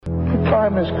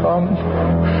time has come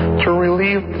to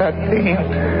relieve that pain,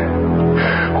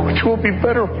 which will be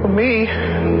better for me,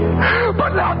 but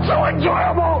not so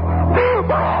enjoyable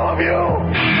for all of you.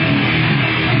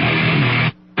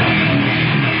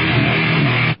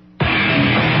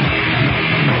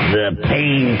 The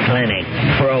Pain Clinic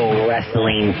Pro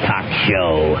Wrestling Talk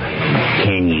Show.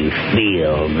 Can you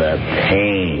feel the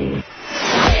pain?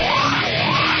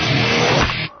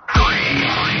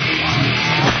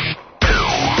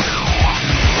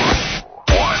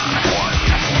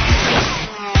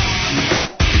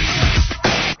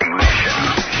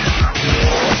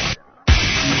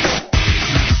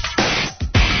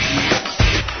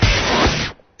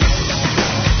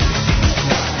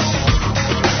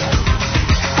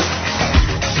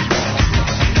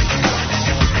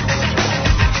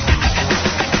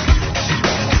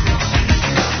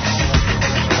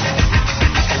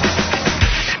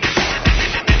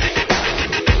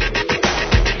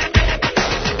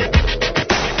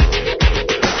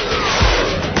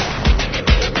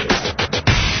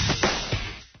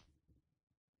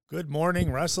 Good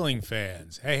morning, wrestling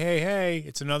fans. Hey,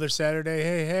 it's another Saturday.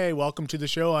 Hey, welcome to the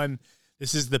show.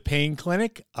 This is the Pain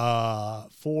Clinic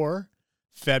for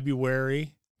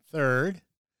February 3rd.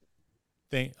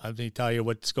 Let me tell you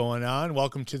what's going on.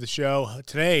 Welcome to the show.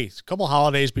 Today, a couple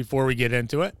holidays before we get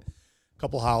into it.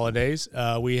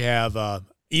 We have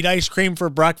Eat Ice Cream for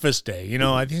Breakfast Day. You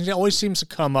know, I think it always seems to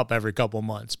come up every couple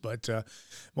months, but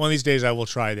one of these days I will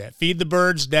try that. Feed the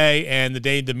Birds Day, and the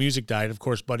day the music died. Of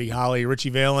course, Buddy Holly, Richie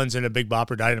Valens, and a Big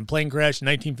Bopper died in a plane crash in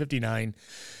 1959.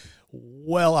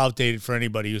 Well outdated for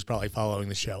anybody who's probably following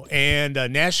the show. And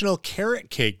National Carrot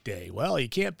Cake Day. Well, you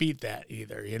can't beat that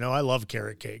either. You know, I love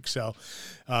carrot cake. So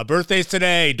birthdays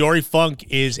today. Dory Funk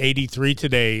is 83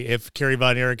 today. If Kerry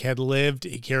Von Erich had lived,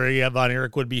 Kerry Von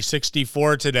Erich would be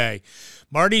 64 today.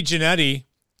 Marty Jannetty,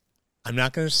 I'm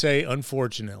not going to say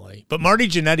unfortunately, but Marty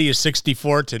Jannetty is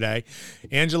 64 today.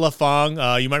 Angela Fong,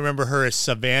 you might remember her as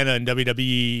Savannah in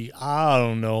WWE, I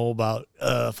don't know, about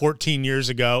 14 years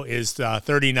ago, is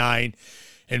 39.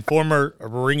 And former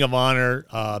Ring of Honor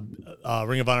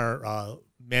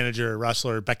manager,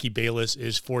 wrestler Becky Bayless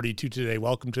is 42 today.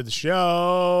 Welcome to the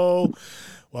show.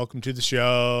 Pain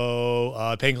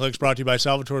Clinic's brought to you by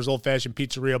Salvatore's Old Fashioned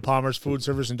Pizzeria, Palmer's Food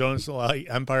Service, and Donuts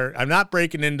Empire. I'm not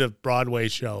breaking into Broadway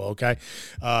show, okay?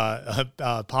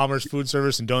 Palmer's Food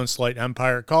Service and Donuts Light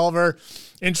Empire. Culver.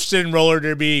 Interested in roller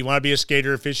derby? You want to be a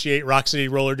skater, officiate? Rock City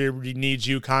Roller Derby needs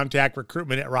you. Contact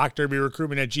recruitment at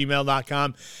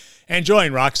rockderbyrecruitment@gmail.com. And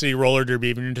join Rock City Roller Derby.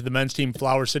 Even into the men's team,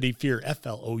 Flower City Fear,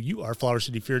 FLOUR,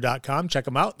 flowercityfear.com. Check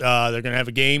them out. They're going to have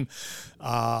a game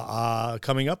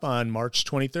coming up on March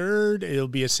 23rd. It'll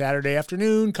be a Saturday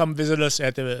afternoon. Come visit us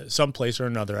at some place or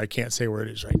another. I can't say where it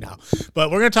is right now. But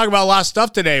we're going to talk about a lot of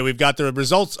stuff today. We've got the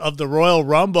results of the Royal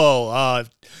Rumble,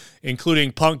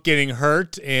 including Punk getting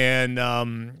hurt and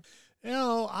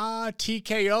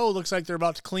TKO looks like they're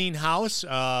about to clean house.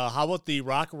 How about the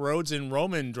Rock, Rhodes, and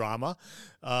Roman drama?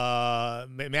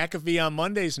 McAfee on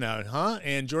Mondays now, huh?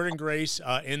 And Jordan Grace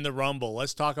in the Rumble.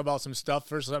 Let's talk about some stuff.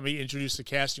 First, let me introduce the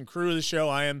cast and crew of the show.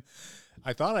 I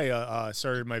thought I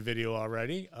started my video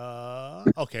already.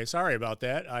 Okay, sorry about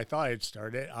that. I thought I had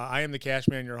started. I am the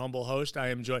Cashman, your humble host. I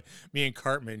am me and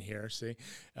Cartman here, see?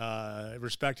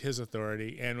 Respect his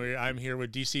authority. And I'm here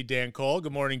with DC Dan Cole.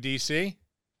 Good morning, DC.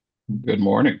 Good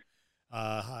morning.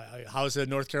 How's the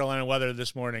North Carolina weather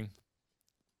this morning?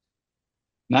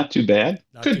 Not too bad.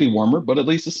 Could be warmer, but at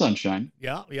least the sunshine.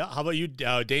 Yeah. How about you,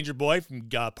 Danger Boy from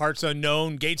Parts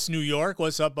Unknown, Gates, New York?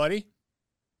 What's up, buddy?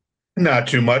 Not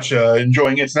too much.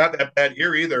 Enjoying it. It's not that bad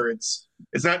here either. It's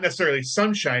not necessarily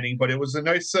sun shining, but it was a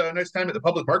nice time at the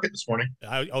public market this morning.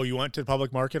 You went to the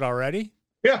public market already?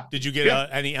 Yeah. Did you get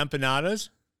any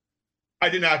empanadas? I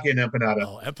did not get an empanada.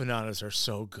 Oh, empanadas are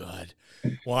so good.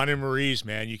 Juan and Marie's,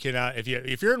 man. You cannot if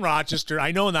you're in Rochester.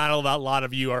 I know not a lot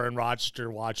of you are in Rochester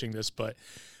watching this, but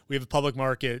we have a public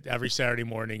market every Saturday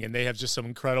morning, and they have just some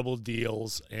incredible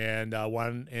deals. And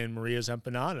Juan and Maria's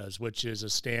Empanadas, which is a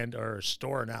stand or a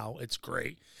store now. It's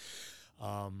great.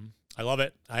 I love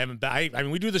it. I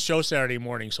mean, we do the show Saturday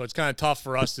morning, so it's kind of tough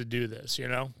for us to do this, you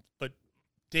know. But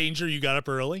Danger, you got up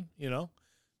early, you know.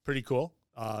 Pretty cool.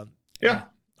 Yeah.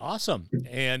 Awesome.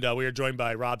 And we are joined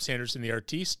by Rob Sanderson, the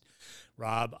artiste.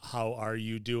 Rob, how are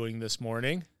you doing this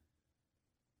morning?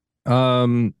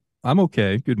 I'm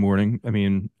okay. Good morning. I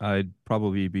mean, I'd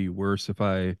probably be worse if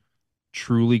I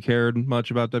truly cared much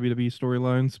about WWE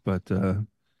storylines, but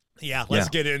let's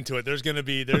get into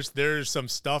it. There's some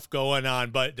stuff going on,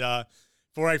 but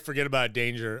before I forget about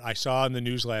Danger, I saw in the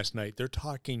news last night they're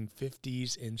talking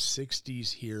 50s and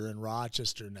 60s here in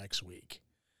Rochester next week.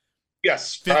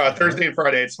 Yes, Thursday and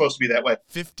Friday. It's supposed to be that way.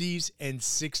 50s and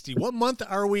 60s. What month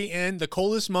are we in? The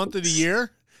coldest month of the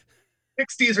year?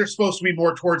 60s are supposed to be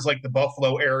more towards like the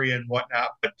Buffalo area and whatnot.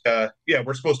 But yeah,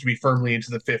 we're supposed to be firmly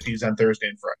into the 50s on Thursday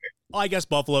and Friday. Well, I guess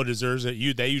Buffalo deserves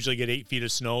it. They usually get 8 feet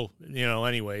of snow,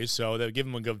 anyways, so they'll give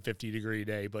them a good 50-degree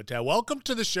day. But welcome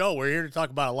to the show. We're here to talk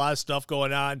about a lot of stuff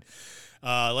going on.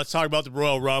 Let's talk about the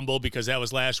Royal Rumble because that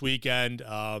was last weekend.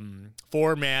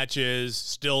 4 matches.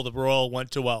 Still, the Royal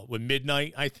went to with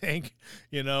midnight, I think.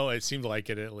 It seemed like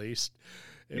it at least.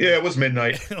 It was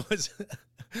midnight. It was.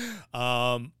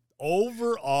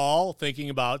 Overall,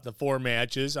 thinking about the 4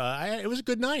 matches, it was a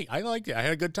good night. I liked it. I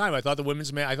had a good time. I thought the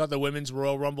women's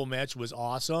Royal Rumble match was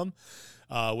awesome,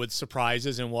 with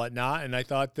surprises and whatnot. And I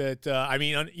thought that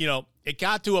it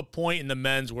got to a point in the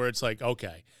men's where it's like,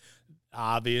 okay,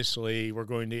 obviously we're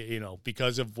going to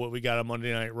because of what we got on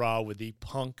Monday Night Raw with the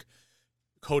Punk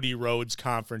Cody Rhodes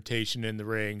confrontation in the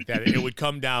ring, that it would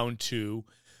come down to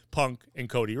Punk and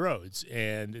Cody Rhodes,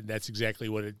 and that's exactly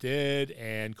what it did.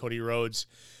 And Cody Rhodes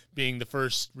being the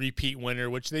first repeat winner,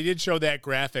 which they did show that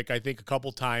graphic, I think, a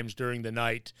couple times during the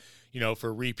night,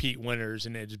 for repeat winners.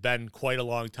 And it's been quite a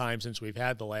long time since we've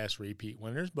had the last repeat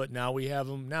winners, but now we have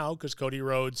them now because Cody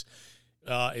Rhodes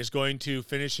is going to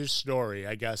finish his story,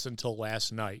 I guess, until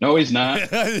last night. No, he's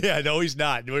not. Yeah, no, he's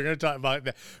not. We're going to talk about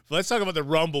that. Let's talk about the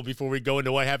Rumble before we go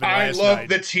into what happened last night. I love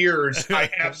the tears. I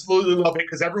absolutely love it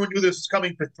because everyone knew this was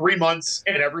coming for 3 months,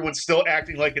 and everyone's still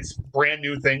acting like it's a brand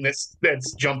new thing that's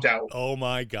jumped out. Oh,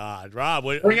 my God. Rob.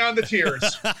 Bring on the tears.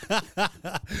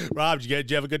 Rob,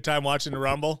 did you have a good time watching the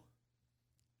Rumble?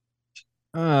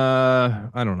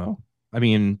 I don't know. I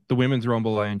mean, the women's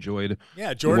Rumble I enjoyed.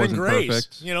 Yeah, Jordan Grace.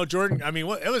 Perfect. Jordan. I mean,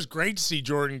 it was great to see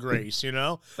Jordan Grace.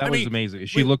 That was amazing.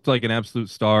 She looked like an absolute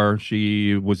star.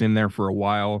 She was in there for a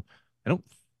while. I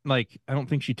don't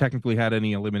think she technically had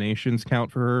any eliminations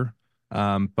count for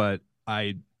her, but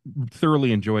I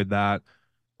thoroughly enjoyed that.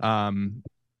 After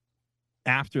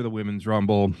the women's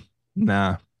Rumble,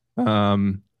 nah.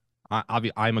 I'm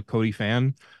a Cody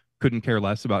fan. Couldn't care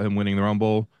less about him winning the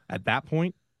Rumble at that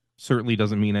point. Certainly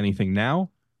doesn't mean anything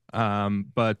now.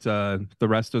 But the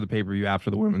rest of the pay-per-view after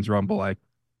the women's Rumble, I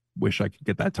wish I could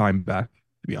get that time back,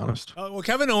 to be honest. Well,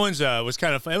 Kevin Owens was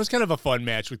kind of a fun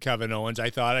match with Kevin Owens,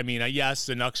 I thought. I mean, yes,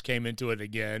 the Knucks came into it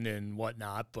again and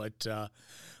whatnot, but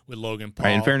with Logan Paul.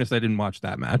 Right, in fairness, I didn't watch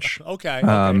that match. Okay.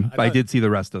 I did see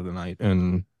the rest of the night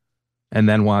and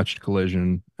then watched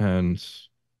Collision, and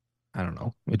I don't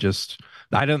know.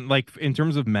 I don't like, in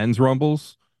terms of men's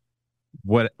Rumbles,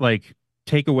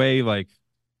 take away like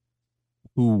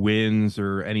who wins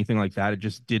or anything like that. It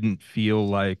just didn't feel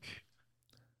like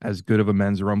as good of a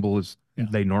men's Rumble as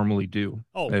they normally do.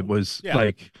 Oh, it was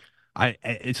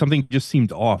something just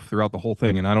seemed off throughout the whole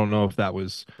thing, and I don't know if that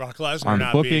was Brock Lesnar on the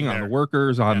booking, on the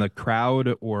workers, on the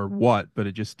crowd, or what. But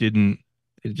it just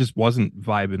wasn't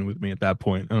vibing with me at that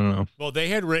point. I don't know. Well, they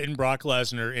had written Brock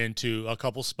Lesnar into a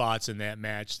couple spots in that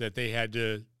match that they had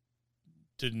to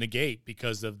negate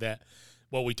because of that.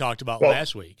 What we talked about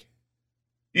last week.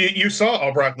 You saw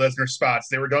all Brock Lesnar spots.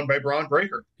 They were done by Braun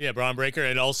Breaker. Yeah, Braun Breaker.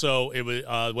 And also, it was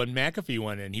when McAfee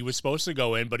went in. He was supposed to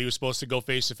go in, but he was supposed to go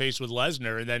face-to-face with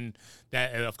Lesnar. And then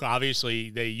that obviously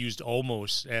they used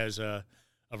Omos as a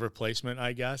replacement,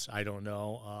 I guess. I don't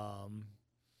know.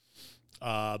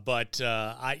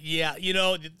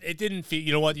 It didn't feel –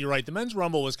 you know what? You're right. The men's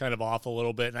Rumble was kind of off a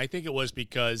little bit. And I think it was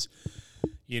because,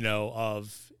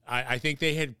 of – I think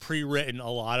they had pre-written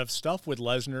a lot of stuff with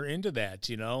Lesnar into that,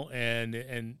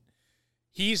 and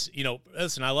he's,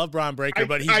 listen, I love Braun Breaker,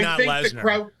 but he's not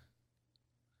Lesnar.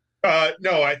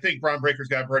 No, I think Braun Breaker's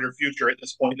got a brighter future at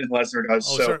this point than Lesnar does.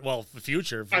 Oh, so, well, the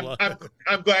future.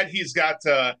 I'm glad he's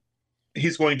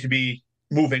going to be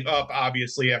moving up,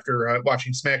 obviously, after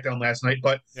watching SmackDown last night.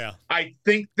 But yeah, I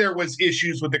think there was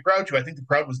issues with the crowd too. I think the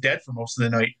crowd was dead for most of the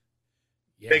night.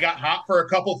 Yeah. They got hot for a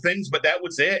couple things, but that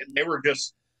was it. And they were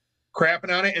just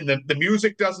crapping on it, and the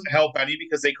music doesn't help any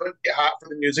because they couldn't get hot for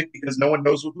the music because no one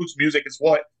knows whose music is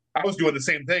what. I was doing the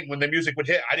same thing. When the music would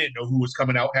hit, I didn't know who was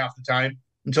coming out half the time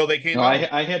until they came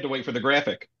out. I had to wait for the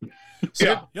graphic.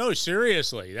 Yeah. No,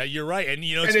 seriously. You're right. And,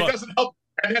 it doesn't help.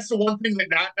 And that's the one thing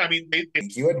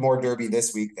you had more Derby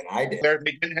this week than I did.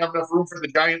 They didn't have enough room for the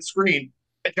giant screen.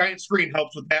 A giant screen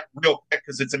helps with that real quick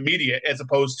because it's immediate as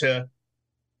opposed to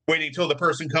waiting until the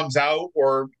person comes out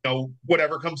or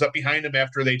whatever comes up behind them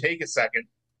after they take a second.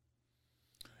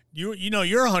 You're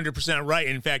 100% right.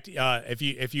 In fact,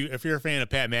 if you're a fan of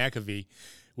Pat McAfee,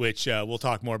 which we'll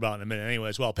talk more about in a minute anyway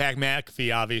as well. Pat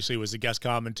McAfee obviously was the guest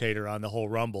commentator on the whole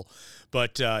Rumble,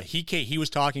 but he was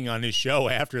talking on his show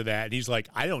after that, and he's like,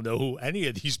 I don't know who any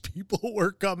of these people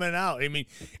were coming out. I mean,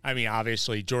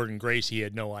 obviously Jordan Grace, he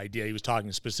had no idea he was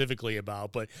talking specifically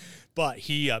about, but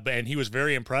he and he was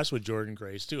very impressed with Jordan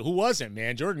Grace too. Who wasn't,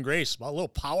 man? Jordan Grace, a little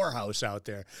powerhouse out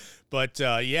there. But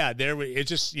it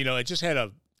just had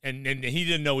a, and he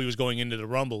didn't know he was going into the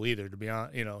Rumble either, to be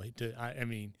honest. I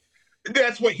mean.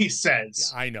 That's what he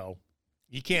says. Yeah, I know.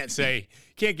 You can't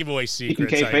give away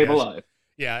secrets. He can kayfabe alive.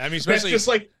 Yeah, I mean,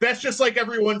 especially that's just like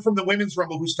everyone from the women's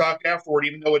Rumble who's talked afterward,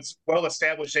 even though it's well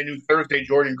established. They knew Thursday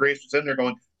Jordan Grace was in there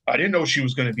going, I didn't know she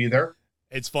was going to be there.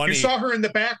 It's funny. You saw her in the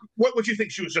back. What would you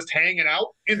think? She was just hanging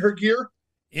out in her gear?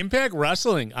 Impact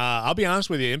Wrestling. I'll be honest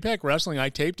with you. Impact Wrestling, I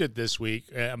taped it this week,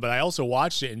 but I also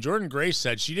watched it. And Jordan Grace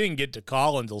said she didn't get to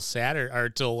call until Saturday or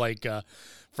till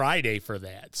Friday for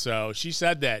that. So she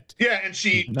said that. Yeah, and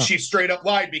she straight up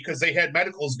lied because they had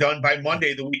medicals done by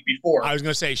Monday the week before. I was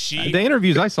going to say the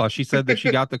interviews I saw, she said that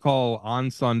she got the call on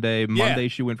Sunday. Monday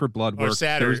she went for blood work. Or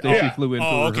Saturday. Thursday she flew in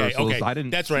for rehearsals. Okay. I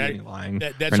didn't that's see right. any lying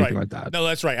that's or right. anything like that. No,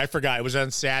 that's right. I forgot. It was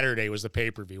on Saturday was the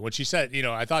pay-per-view. When she said,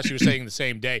 I thought she was saying the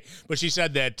same day, but she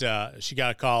said that she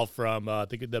got a call from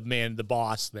the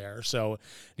boss there. So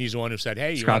he's the one who said,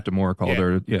 hey, Scott D'Amore called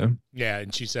her. Yeah. Yeah,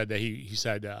 and she said that she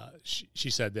said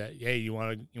that, hey, you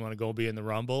want to go be in the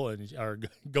Rumble or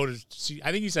go to see,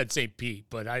 I think he said St. Pete,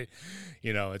 but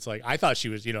it's like I thought she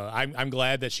was, I'm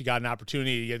glad that she got an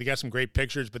opportunity. They got some great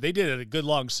pictures, but they did a good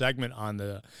long segment on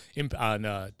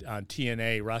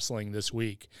TNA Wrestling this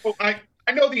week. Well, I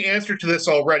know the answer to this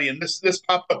already, and this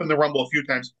popped up in the Rumble a few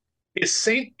times. Is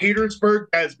St. Petersburg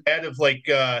as bad of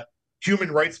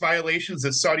human rights violations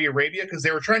as Saudi Arabia? Because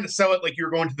they were trying to sell it like you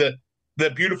were going to the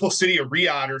beautiful city of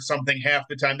Riyadh or something half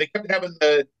the time. They kept having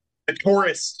the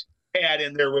tourist ad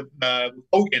in there with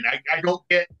Hogan. I don't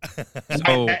get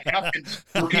that happens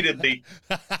repeatedly.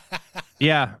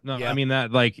 Yeah, no, yeah. I mean that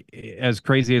as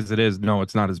crazy as it is, no,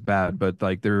 it's not as bad, but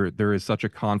there is such a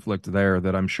conflict there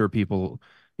that I'm sure people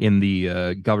in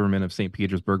the government of St.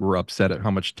 Petersburg were upset at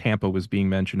how much Tampa was being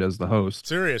mentioned as the host.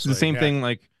 Seriously, it's the same thing.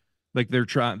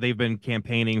 They've been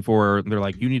campaigning for. They're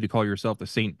like, you need to call yourself the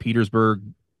St. Petersburg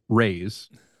Rays,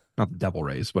 not the Devil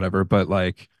Rays, whatever, but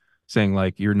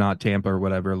saying you're not Tampa or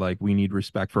whatever. We need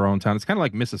respect for our own town. It's kind of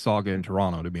like Mississauga and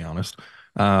Toronto, to be honest.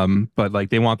 But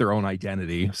they want their own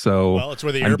identity. So it's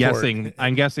where the airport.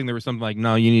 I'm guessing there was something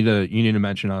no, you need to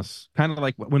mention us. Kind of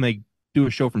like when they do a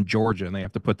show from Georgia and they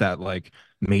have to put that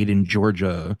made in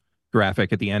Georgia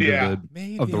graphic at the end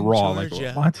of the Raw.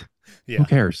 What? Yeah. Who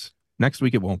cares? Next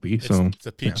week it won't be. It's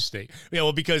a peach state. Yeah,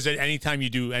 well, because anytime you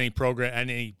do any program,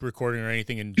 any recording or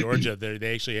anything in Georgia,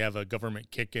 they actually have a government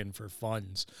kick-in for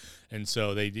funds, and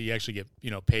so you actually get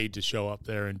paid to show up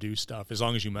there and do stuff as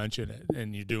long as you mention it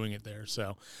and you're doing it there.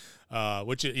 So,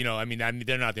 which I mean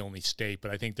they're not the only state, but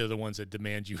I think they're the ones that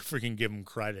demand you freaking give them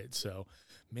credit. So.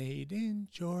 Made in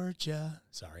Georgia.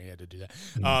 Sorry, I had to do that.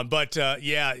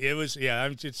 It was. Yeah,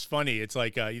 it's funny. It's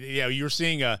you're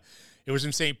seeing it was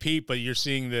in St. Pete, but you're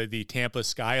seeing the Tampa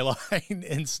skyline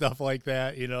and stuff like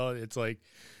that. It's like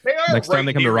next time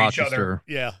they come to Rochester.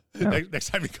 Yeah.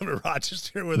 Next time you come to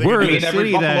Rochester, where we're in the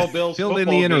every city Buffalo that Bills filled in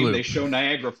football the interlude. Game, they show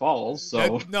Niagara Falls.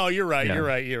 So no, you're right. Yeah.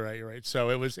 You're right. So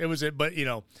it was it, but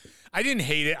I didn't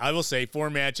hate it. I will say 4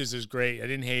 matches is great. I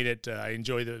didn't hate it. I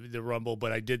enjoy the Rumble,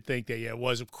 but I did think that it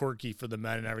was quirky for the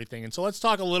men and everything. And so let's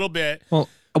talk a little bit. Well,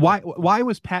 why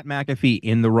was Pat McAfee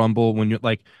in the Rumble when you're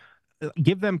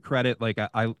give them credit?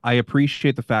 I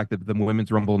appreciate the fact that the women's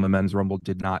Rumble and the men's Rumble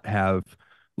did not have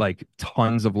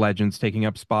tons of legends taking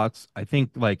up spots. I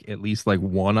think at least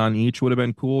one on each would have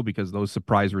been cool because those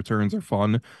surprise returns are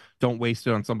fun. Don't waste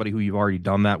it on somebody who you've already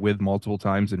done that with multiple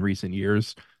times in recent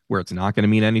years, where it's not going to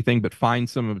mean anything, but find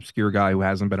some obscure guy who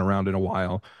hasn't been around in a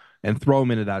while and throw him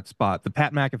into that spot. The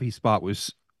Pat McAfee spot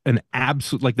was an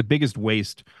absolute, the biggest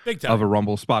waste of a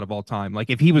Rumble spot of all time.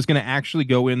 If he was going to actually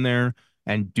go in there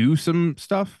and do some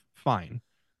stuff, fine.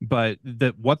 But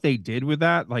what they did with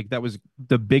that, that was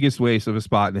the biggest waste of a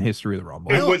spot in the history of the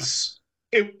Rumble. It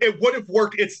would have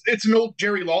worked. It's an old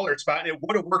Jerry Lawler spot, and it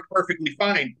would have worked perfectly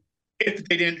fine if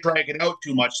they didn't drag it out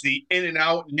too much. The in and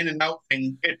out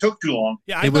thing, it took too long.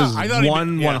 Yeah, I thought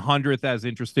 1/100th as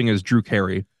interesting as Drew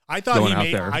Carey. I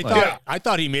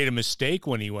thought he made a mistake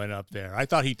when he went up there. I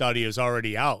thought he was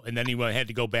already out, and then he had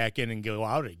to go back in and go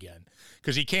out again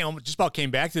because he just about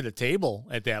came back to the table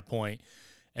at that point.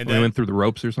 And then he went through the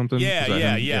ropes or something.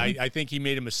 Yeah. I think he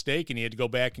made a mistake and he had to go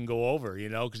back and go over.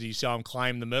 Because you saw him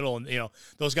climb the middle, and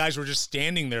those guys were just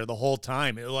standing there the whole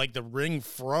time. It was like the ring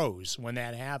froze when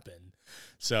that happened.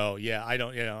 So yeah,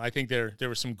 I think there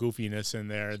was some goofiness in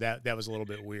there that was a little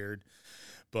bit weird.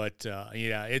 But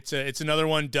yeah, it's another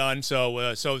one done.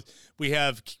 So we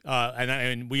have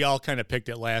and we all kind of picked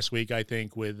it last week, I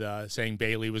think, with saying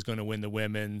Bailey was going to win the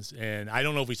women's, and I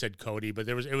don't know if we said Cody, but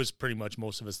it was pretty much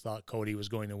most of us thought Cody was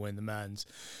going to win the men's.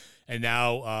 And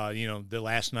now the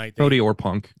last night Cody or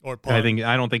Punk. Or Punk.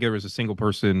 I don't think there was a single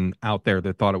person out there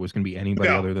that thought it was going to be anybody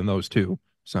other than those two.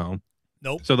 So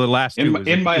nope. So the last two was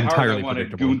in my entirely heart, I wanted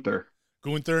predictable.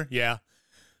 Gunther, yeah.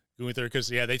 Gunther, because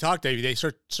they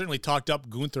certainly talked up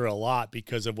Gunther a lot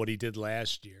because of what he did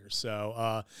last year.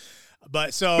 So,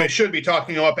 but they should be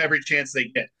talking him up every chance they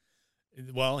get.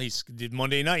 Well, did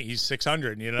Monday night. He's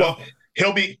 600. Well,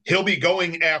 he'll be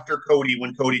going after Cody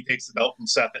when Cody takes the belt from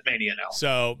Seth at Mania now.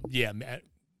 So yeah,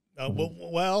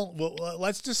 well,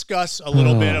 let's discuss a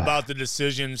little bit about the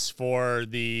decisions for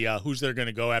the who's they're going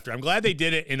to go after. I'm glad they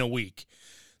did it in a week.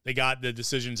 They got the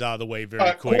decisions out of the way very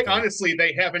quickly. Quite honestly,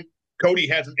 they haven't. Cody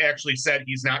hasn't actually said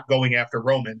he's not going after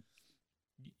Roman.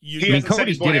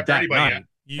 Cody did it that night,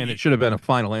 and it should have been a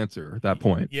final answer at that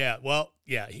point. Yeah, well,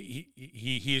 yeah,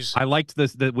 he's. I liked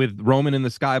this that with Roman in the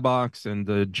skybox and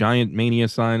the giant Mania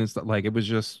sign and stuff. Like it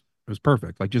was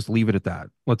perfect. Like just leave it at that.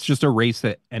 Let's just erase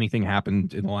that anything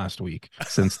happened in the last week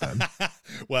since then.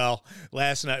 Well,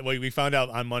 last night we found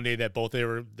out on Monday that both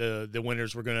the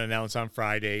winners were going to announce on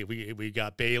Friday. We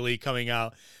got Bailey coming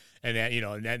out. And that,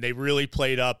 and they really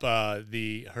played up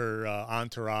her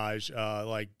entourage,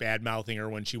 like bad mouthing her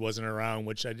when she wasn't around,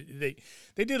 which they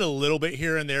did a little bit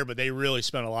here and there, but they really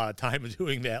spent a lot of time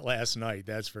doing that last night.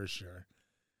 That's for sure.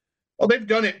 Well, they've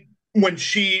done it when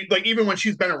even when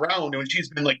she's been around, when she's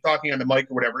been like talking on the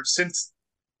mic or whatever, since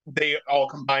they all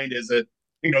combined as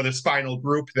this final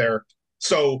group there.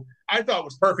 So I thought it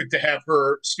was perfect to have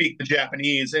her speak the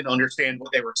Japanese and understand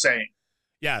what they were saying.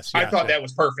 Yes. I thought that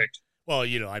was perfect. Well,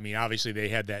 obviously they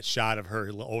had that shot of her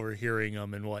overhearing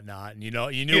them and whatnot, and you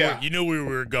knew we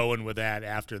were going with that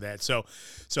after that. So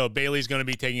Bailey's going to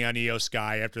be taking on Io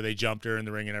Sky after they jumped her in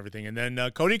the ring and everything, and then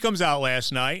Cody comes out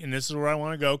last night, and this is where I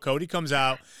want to go. Cody comes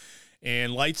out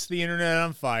and lights the internet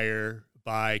on fire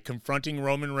by confronting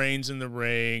Roman Reigns in the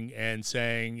ring and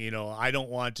saying, I don't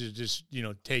want to just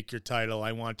take your title,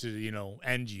 I want to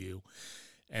end you,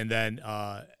 and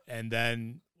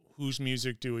then whose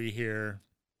music do we hear?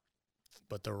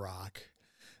 But The Rock.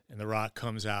 And The Rock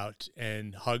comes out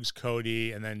and hugs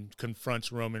Cody and then confronts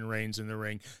Roman Reigns in the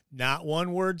ring. Not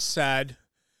one word said.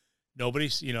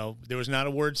 Nobody's, there was not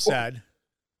a word said.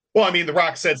 Well, I mean, The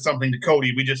Rock said something to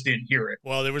Cody. We just didn't hear it.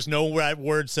 Well, there was no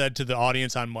word said to the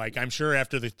audience on mic. I'm sure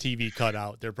after the TV cut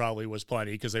out, there probably was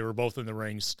plenty because they were both in the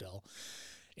ring still.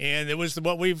 And it was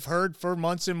what we've heard for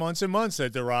months and months and months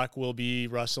that The Rock will be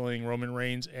wrestling Roman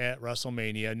Reigns at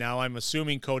WrestleMania. Now I'm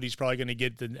assuming Cody's probably going to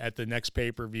get at the next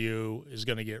pay-per-view is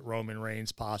going to get Roman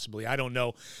Reigns possibly. I don't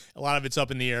know. A lot of it's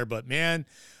up in the air, but man,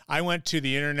 I went to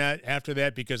the internet after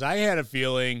that because I had a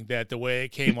feeling that the way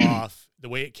it came off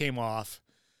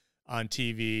on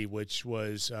TV, which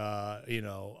was,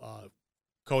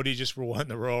 Cody just won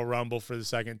the Royal Rumble for the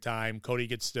second time. Cody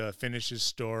gets to finish his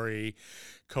story.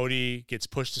 Cody gets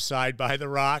pushed aside by The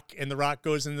Rock, and The Rock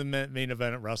goes in the main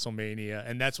event at WrestleMania.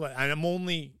 And that's what I'm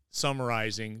only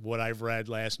summarizing what I've read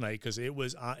last night because it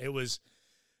was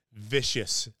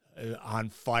vicious, on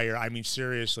fire. I mean,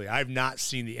 seriously, I've not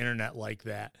seen the internet like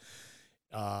that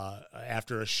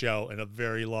after a show in a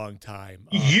very long time.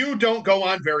 You don't go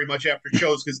on very much after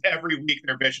shows because every week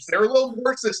they're vicious. They're a little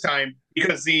worse this time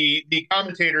because the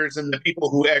commentators and the people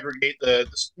who aggregate the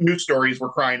news stories were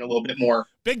crying a little bit more.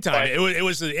 Big time. It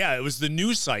was the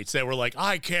news sites that were like,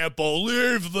 I can't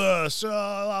believe this,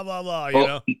 blah, blah,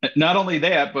 blah, Not only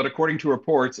that, but according to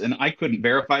reports, and I couldn't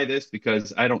verify this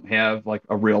because I don't have like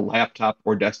a real laptop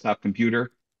or desktop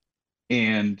computer.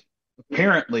 And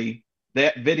apparently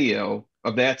that video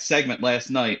of that segment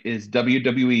last night is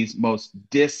WWE's most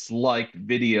disliked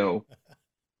video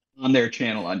on their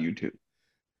channel on YouTube.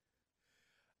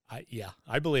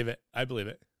 I believe it.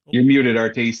 You're muted,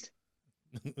 Artiste.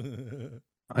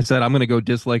 I said I'm going to go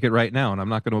dislike it right now, and I'm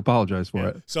not going to apologize for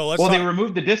it. So they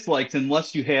removed the dislikes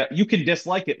unless you can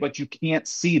dislike it, but you can't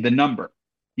see the number.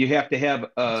 You have to have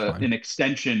an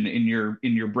extension in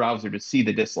your browser to see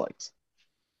the dislikes.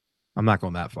 I'm not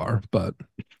going that far, but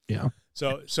yeah.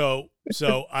 So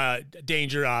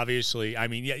danger, obviously. I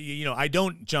mean, I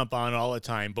don't jump on all the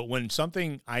time, but when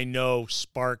something I know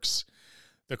sparks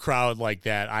the crowd like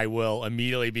that, I will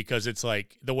immediately, because it's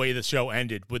like the way the show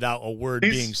ended without a word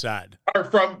being said. Are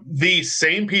from the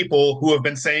same people who have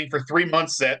been saying for 3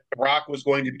 months that The Rock was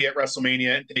going to be at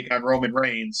WrestleMania and take on Roman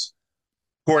Reigns.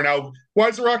 who are now, why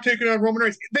is The Rock taking on Roman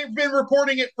Reigns? They've been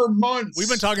reporting it for months. We've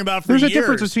been talking about it for There's years. a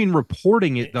difference between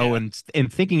reporting it, though, and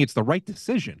thinking it's the right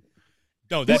decision.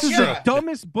 No, that's this is the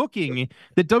dumbest booking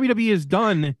that WWE has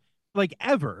done, like,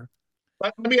 ever.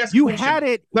 Let me ask you. You had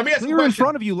it clear in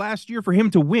front of you last year for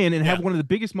him to win and have one of the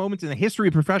biggest moments in the history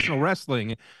of professional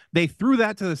wrestling. They threw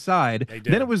that to the side.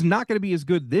 Then it was not going to be as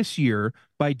good this year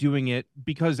by doing it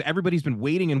because everybody's been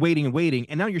waiting and waiting and waiting.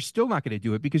 And now you're still not going to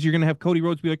do it because you're going to have Cody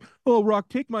Rhodes be like, oh, Rock,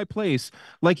 take my place.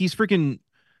 Like he's freaking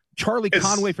Charlie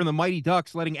Conway from the Mighty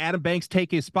Ducks letting Adam Banks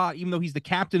take his spot, even though he's the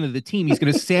captain of the team. He's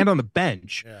going to stand on the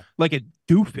bench like a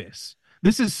doofus.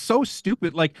 This is so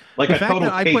stupid. Like the fact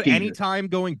that I put any time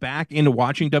going back into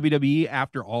watching WWE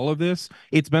after all of this,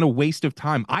 it's been a waste of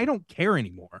time. I don't care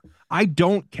anymore. I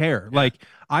don't care. Like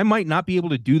I might not be able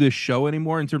to do this show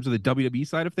anymore in terms of the WWE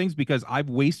side of things because I've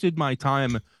wasted my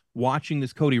time watching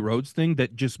this Cody Rhodes thing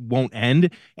that just won't end.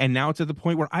 And now it's at the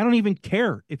point where I don't even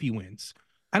care if he wins.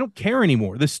 I don't care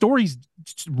anymore. The story's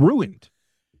ruined.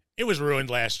 It was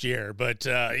ruined last year, but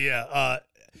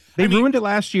they ruined it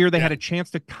last year. They had a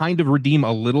chance to kind of redeem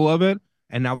a little of it,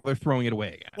 and now they're throwing it away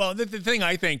again. Well, the thing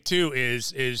I think, too,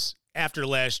 is after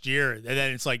last year,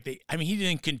 then it's like, he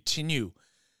didn't continue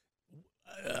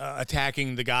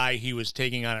attacking the guy he was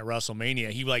taking on at WrestleMania.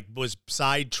 He, was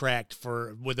sidetracked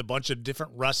with a bunch of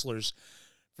different wrestlers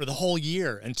for the whole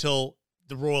year until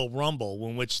the Royal Rumble,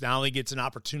 in which now he gets an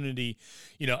opportunity,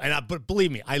 but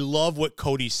believe me, I love what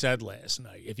Cody said last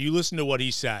night. If you listen to what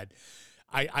he said,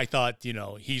 I thought, there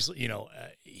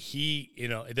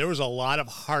was a lot of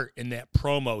heart in that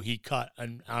promo he cut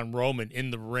on Roman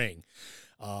in the ring.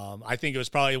 I think it was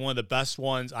probably one of the best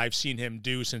ones I've seen him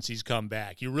do since he's come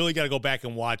back. You really got to go back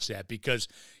and watch that because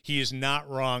he is not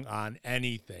wrong on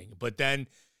anything. But then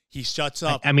he shuts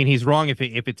up. I mean, he's wrong if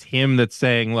it's him that's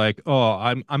saying like, "Oh,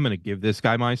 I'm gonna give this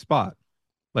guy my spot,"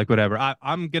 like whatever.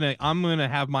 I'm gonna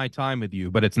have my time with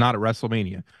you, but it's not at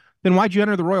WrestleMania. Then why'd you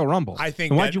enter the Royal Rumble?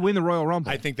 And why'd you win the Royal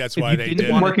Rumble? I think that's why they did.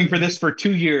 Been working for this for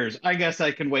 2 years. I guess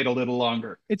I can wait a little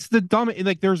longer. It's the dumb.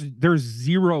 Like there's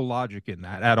zero logic in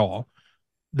that at all.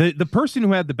 The person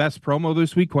who had the best promo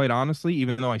this week, quite honestly,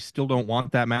 even though I still don't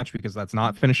want that match because that's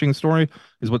not finishing the story,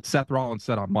 is what Seth Rollins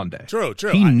said on Monday. True.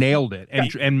 He nailed it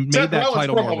and made Seth that Rollins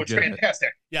title promo more was legitimate.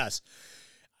 fantastic. Yes.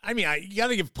 I mean, you got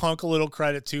to give Punk a little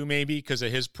credit too, maybe because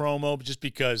of his promo, just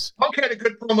because Punk had a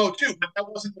good promo too, but that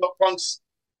wasn't what Punk's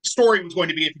story was going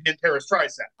to be if he didn't tear his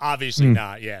tricep. Obviously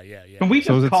not. Yeah. Can we just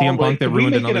CM Punk that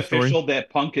ruined another story? Official that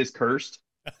Punk is cursed?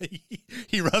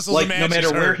 He wrestles a match. No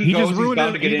matter where he goes, he's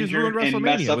bound to get injured and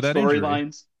mess up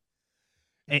storylines.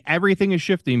 Everything is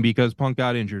shifting because Punk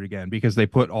got injured again because they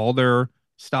put all their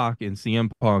stock in CM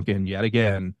Punk, and yet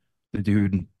again, the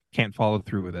dude can't follow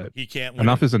through with it. He can't win.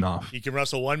 Enough is enough. He can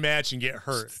wrestle one match and get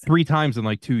hurt 3 times in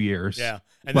like 2 years. Yeah,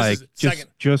 and like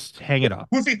just hang it up.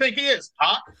 Who does he think he is?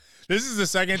 This is the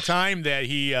second time that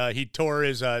he tore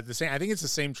his the same. I think it's the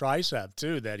same tricep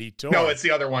too that he tore. No, it's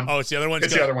the other one. Oh, it's the other one.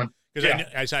 It's the other one.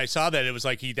 Because I saw that it was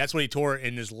like that's what he tore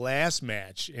in his last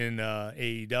match in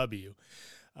AEW.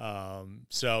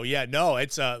 So yeah, no,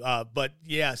 it's but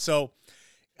yeah, so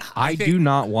I do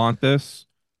not want this,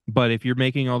 but if you're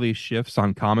making all these shifts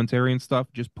on commentary and stuff,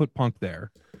 just put Punk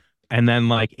there. And then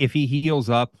like if he heals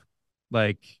up,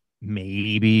 like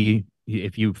maybe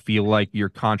if you feel like your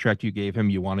contract you gave him,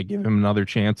 you want to give him another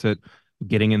chance at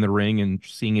getting in the ring and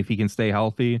seeing if he can stay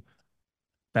healthy,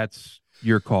 that's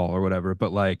your call or whatever.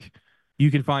 But like you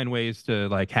can find ways to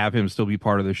like have him still be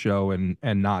part of the show and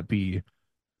not be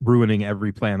ruining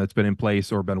every plan that's been in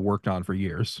place or been worked on for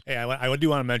years. Hey, I do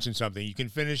want to mention something. You can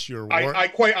finish your work. I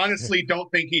quite honestly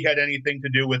don't think he had anything to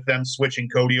do with them switching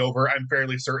Cody over. I'm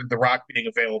fairly certain The Rock being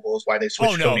available is why they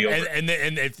switched Cody over. And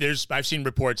if I've seen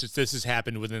reports that this has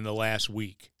happened within the last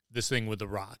week. This thing with The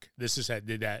Rock. This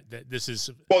is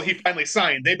well, he finally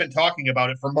signed. They've been talking about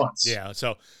it for months. Yeah.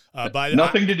 So,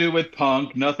 nothing to do with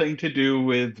Punk, nothing to do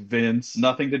with Vince,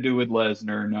 nothing to do with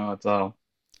Lesnar. No, it's all.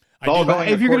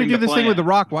 If you're going to do this thing with The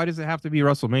Rock, why does it have to be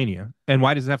WrestleMania? And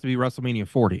why does it have to be WrestleMania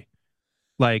 40?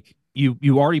 Like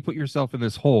you already put yourself in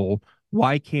this hole.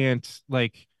 Why can't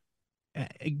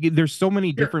there's so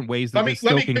many different ways that this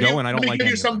still can go, and I don't like. Let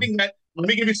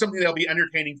me give you something that'll be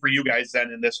entertaining for you guys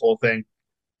then in this whole thing.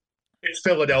 It's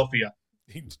Philadelphia.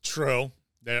 True.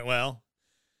 Well,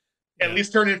 at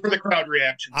least turn in for the crowd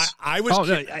reactions. I was.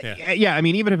 Yeah. I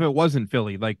mean, even if it wasn't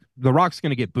Philly, like The Rock's going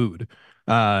to get booed,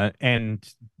 and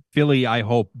Philly, I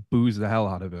hope, boos the hell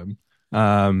out of him.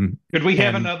 Could we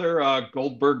have another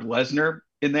Goldberg Lesnar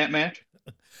in that match?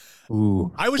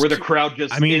 Ooh, where the crowd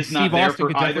just is Steve not there Austin for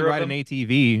could definitely either ride of them. an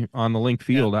ATV on the link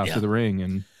field after the ring,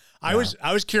 and I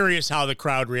was curious how the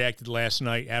crowd reacted last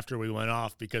night after we went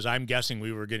off, because I'm guessing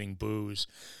we were getting boos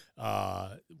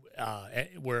where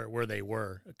they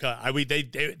were. I mean,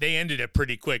 they ended it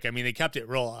pretty quick. I mean, they kept it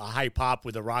real high pop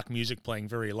with the rock music playing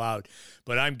very loud,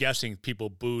 but I'm guessing people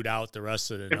booed out the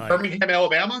rest of the night. Birmingham,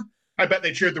 Alabama, I bet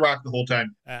they cheered the Rock the whole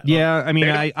time. Yeah, I mean,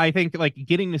 I think like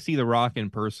getting to see the Rock in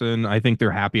person, I think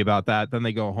they're happy about that. Then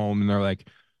they go home and they're like,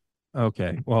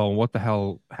 okay, well, what the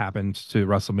hell happened to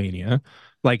WrestleMania?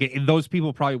 Like those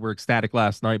people probably were ecstatic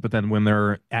last night, but then when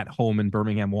they're at home in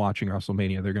Birmingham watching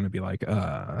WrestleMania, they're going to be like,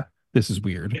 this is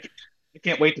weird. I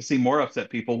can't wait to see more upset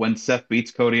people when Seth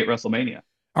beats Cody at WrestleMania.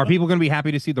 Are people going to be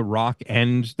happy to see The Rock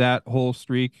end that whole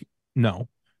streak? No.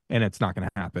 And it's not going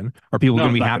to happen. Are people going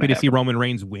to be happy to see Roman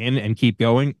Reigns win and keep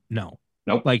going? No.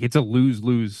 Nope. Like it's a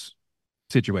lose-lose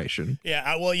situation.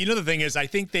 Yeah, well, you know, the thing is, I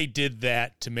think they did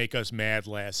that to make us mad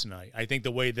last night. I think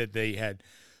the way that they had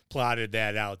plotted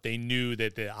that out, they knew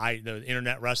that the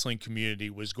internet wrestling community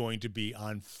was going to be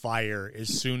on fire as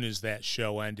soon as that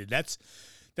show ended. That's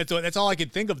all I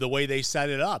could think of, the way they set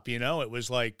it up. You know, it was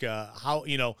like how,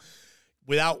 you know,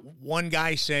 without one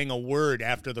guy saying a word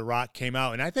after The Rock came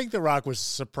out. And I think The Rock was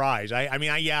surprised. I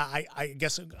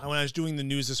guess when I was doing the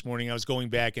news this morning, I was going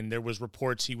back and there was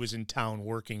reports he was in town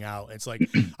working out. It's like,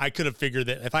 I could have figured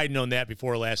that if I had known that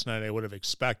before last night, I would have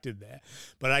expected that.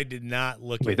 But I did not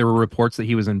look. Wait, there were reports that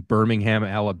he was in Birmingham,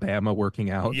 Alabama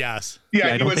working out? Yes.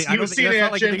 Yeah, he was seen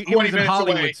at gym 20 minutes in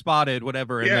Hollywood away. Spotted,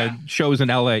 whatever, and the show's in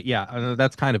LA. Yeah,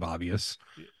 that's kind of obvious.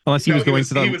 Unless he was going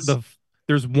to the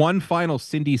there's one final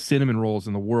Cindy cinnamon rolls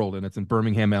in the world, and it's in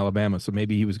Birmingham, Alabama. So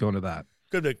maybe he was going to that.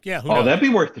 Good, yeah. Oh, that'd be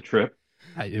worth the trip.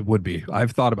 It would be.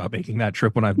 I've thought about making that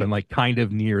trip when I've been like kind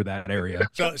of near that area.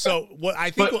 So what I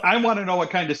think. But I want to know what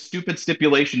kind of stupid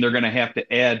stipulation they're going to have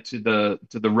to add to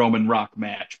the Roman Rock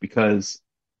match, because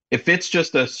if it's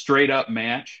just a straight up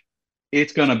match,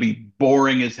 it's going to be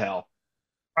boring as hell.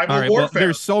 All right, well,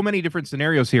 there's so many different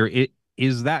scenarios here.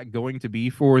 Is that going to be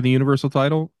for the Universal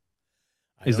title?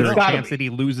 Is there a chance that he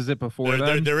loses it before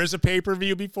then? There is a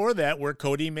pay-per-view before that where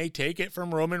Cody may take it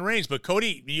from Roman Reigns, but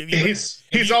Cody,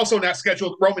 he's also not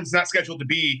scheduled. Roman's not scheduled to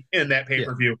be in that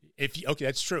pay-per-view. Okay,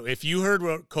 that's true. If you heard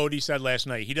what Cody said last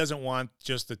night, he doesn't want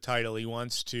just the title. He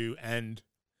wants to end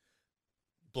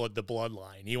the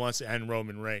bloodline. He wants to end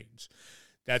Roman Reigns.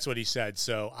 That's what he said.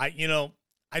 So I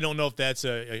don't know if that's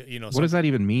what does that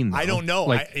even mean, though? I don't know.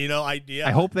 Like,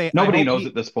 I hope nobody knows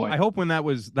at this point. I hope when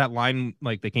that line,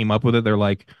 like they came up with it, they're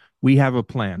like, we have a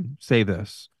plan, say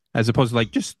this, as opposed to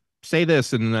like, just say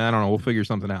this and I don't know, we'll figure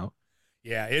something out.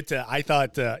 Yeah. I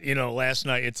thought, last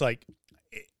night, it's like,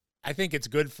 I think it's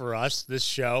good for us, this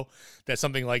show, that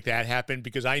something like that happened,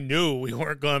 because I knew we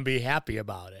weren't going to be happy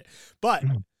about it. But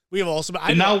we have also,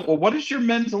 what is your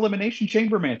men's elimination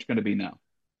chamber match going to be now?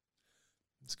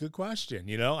 It's a good question.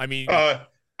 I mean,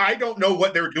 I don't know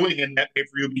what they're doing in that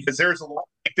pay-per-view, because there's a lot.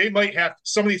 Like, they might have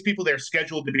some of these people they're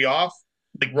scheduled to be off.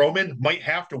 Like Roman might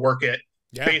have to work it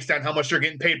based on how much they're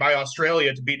getting paid by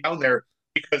Australia to be down there,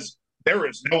 because there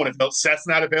is no one available. Seth's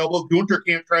not available. Gunther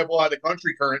can't travel out of the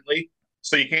country currently,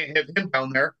 so you can't have him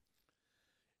down there.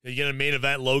 You're gonna main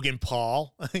event Logan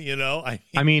Paul.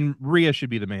 I mean, Rhea should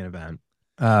be the main event.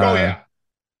 Oh yeah.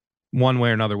 One way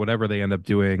or another, whatever they end up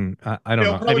doing, I don't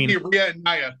know. Probably be Rhea and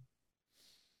Nia.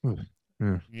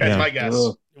 That's my guess.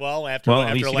 Well, after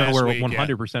at least last where week,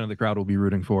 100% of the crowd will be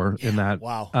rooting for in that.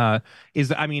 Wow.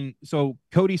 So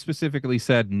Cody specifically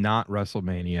said not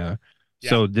WrestleMania. Yeah.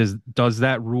 So does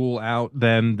that rule out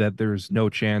then that there's no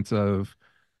chance of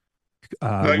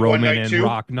Roman and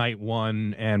Rock night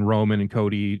 1 and Roman and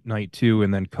Cody night 2,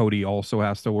 and then Cody also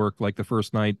has to work like the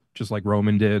first night, just like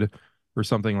Roman did, or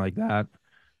something like that?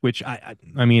 Which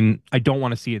I mean, I don't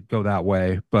want to see it go that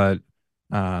way, but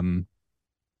I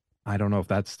don't know if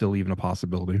that's still even a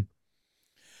possibility.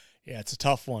 Yeah, it's a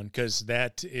tough one, because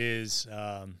that is,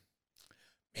 man.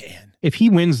 If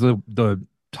he wins the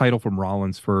title from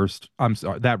Rollins first, I'm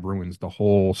sorry, that ruins the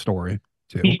whole story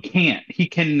too. He can't. He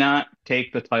cannot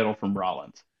take the title from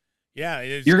Rollins. Yeah,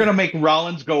 you're gonna make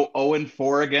Rollins go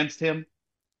 0-4 against him.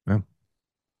 Yeah.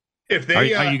 If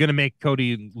they are you gonna make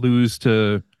Cody lose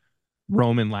to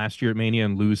Roman last year at Mania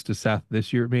and lose to Seth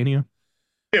this year at Mania?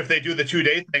 If they do the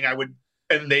 2-day thing, I would,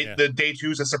 and the day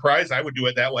 2 is a surprise, I would do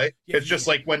it that way. Yeah, it's just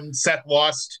like when Seth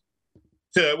lost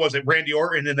to, was it Randy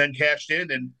Orton, and then cashed in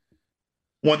and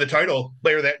won the title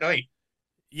later that night.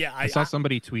 Yeah, I saw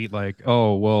somebody tweet like,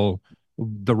 oh, well,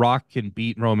 The Rock can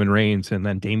beat Roman Reigns and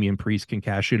then Damian Priest can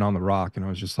cash in on The Rock. And I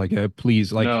was just like,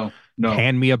 please, like, no.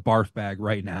 hand me a barf bag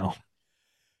right now.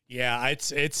 Yeah,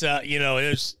 it's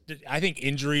I think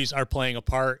injuries are playing a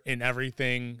part in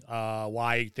everything,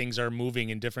 why things are moving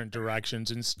in different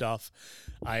directions and stuff.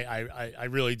 I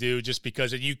really do, just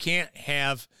because you can't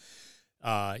have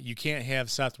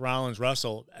Seth Rollins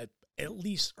wrestle at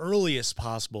least earliest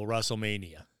possible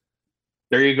WrestleMania.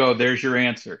 There you go. There's your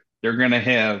answer. They're going to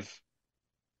have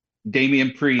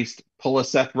Damian Priest pull a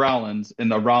Seth Rollins in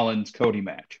the Rollins-Cody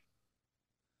match.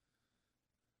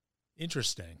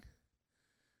 Interesting.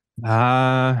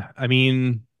 I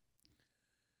mean,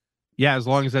 yeah, as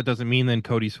long as that doesn't mean then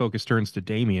Cody's focus turns to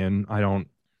Damian, I don't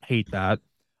hate that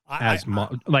as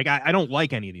much. Like, I don't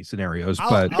like any of these scenarios,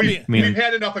 but we've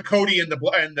had enough of Cody in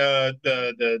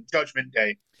the Judgment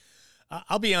Day.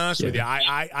 I'll be honest with you.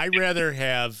 I rather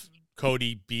have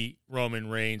Cody beat Roman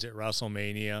Reigns at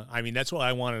WrestleMania. I mean, that's what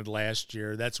I wanted last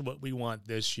year. That's what we want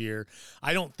this year.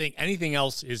 I don't think anything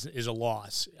else is a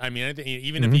loss. I mean,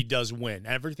 even if he does win,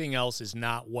 everything else is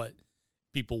not what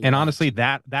people want. And honestly,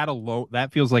 that alone,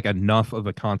 that feels like enough of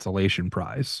a consolation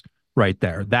prize right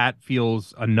there. That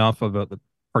feels enough of a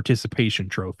participation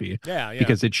trophy. Yeah.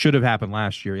 Because it should have happened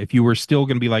last year. If you were still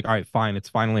going to be like, all right, fine, it's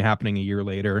finally happening a year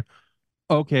later.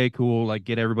 Okay, cool. Like,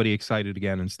 get everybody excited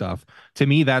again and stuff. To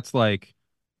me, that's like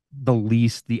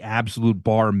the absolute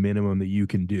bar minimum that you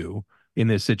can do in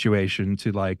this situation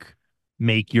to like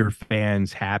make your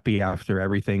fans happy after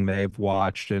everything they've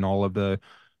watched and all of the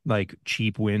like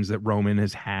cheap wins that Roman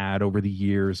has had over the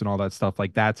years and all that stuff.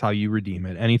 Like, that's how you redeem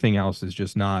it. Anything else is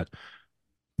just not,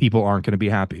 people aren't going to be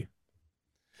happy.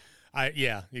 I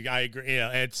agree.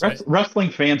 Yeah, it's wrestling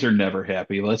fans are never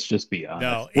happy. Let's just be honest.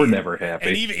 No, we're never happy.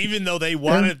 And even though they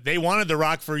wanted The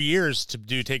Rock for years to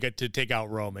take out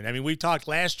Roman. I mean, we talked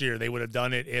last year they would have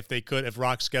done it if they could, if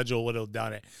Rock's schedule would have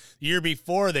done it. The year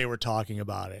before they were talking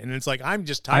about it, and it's like, I'm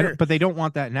just tired. But they don't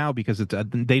want that now because it's I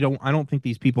don't think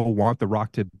these people want The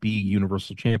Rock to be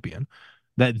Universal Champion.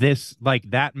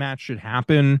 That match should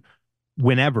happen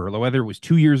whenever, whether it was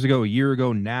 2 years ago, a year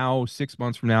ago, now, 6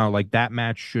 months from now. Like, that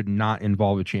match should not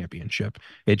involve a championship.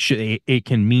 It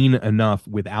can mean enough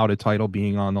without a title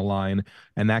being on the line,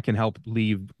 and that can help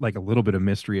leave like a little bit of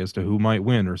mystery as to who might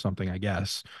win or something, I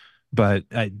guess. But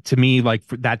to me, like,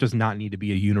 that does not need to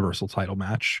be a universal title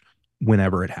match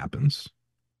whenever it happens.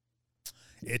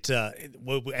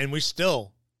 And we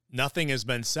still, nothing has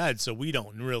been said, so we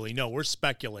don't really know. We're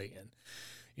speculating.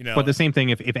 You know, but the same thing,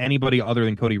 if anybody other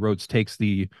than Cody Rhodes takes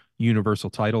the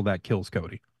Universal title, that kills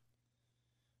Cody.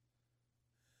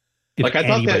 Like, I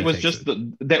thought that was just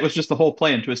the whole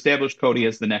plan, to establish Cody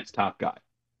as the next top guy.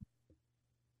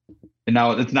 And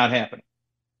now it's not happening.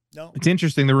 No. It's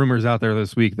interesting, the rumors out there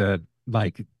this week that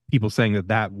like people saying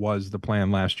that was the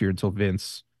plan last year until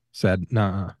Vince said,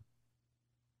 nah.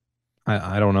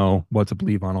 I don't know what to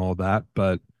believe on all of that,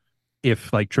 but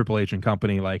if like Triple H and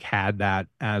company like had that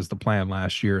as the plan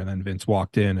last year, and then Vince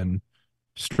walked in and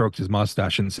stroked his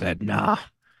mustache and said, nah,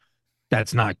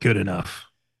 that's not good enough.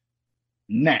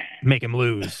 Nah. Make him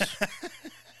lose.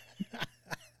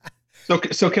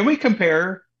 So can we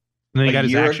compare? And then he got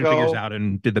his action figures out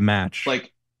and did the match.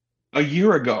 Like a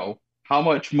year ago, how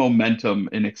much momentum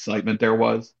and excitement there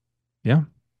was? Yeah.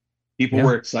 People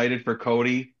were excited for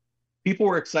Cody. People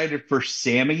were excited for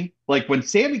Sammy. Like, when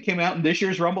Sammy came out in this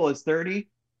year's Rumble as 30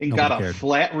 and got a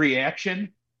flat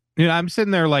reaction. You know, I'm sitting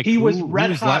there like, he was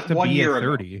red hot 1 year ago.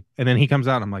 30, and then he comes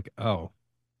out and I'm like, oh,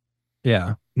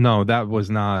 yeah. No, that was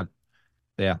not.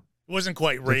 Yeah. It wasn't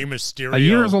quite Rey Mysterio. A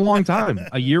year is a long time.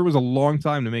 A year was a long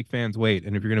time to make fans wait.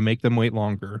 And if you're going to make them wait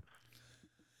longer.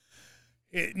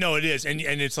 No, it is. And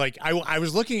it's like, I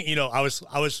was looking, I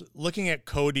was looking at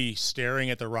Cody staring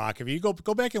at The Rock. If you go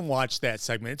back and watch that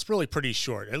segment, it's really pretty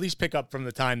short. At least pick up from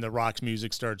the time The Rock's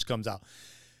music comes out.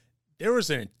 There was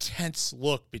an intense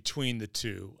look between the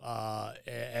two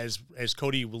as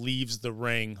Cody leaves the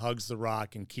ring, hugs The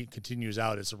Rock, and continues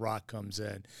out as The Rock comes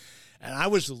in. And I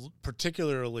was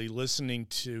particularly listening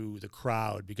to the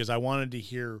crowd because I wanted to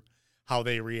hear how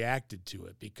they reacted to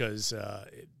it, because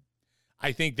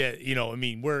I think that,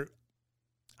 we're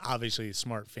obviously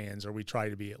smart fans, or we try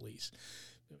to be at least.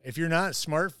 If you're not a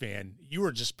smart fan, you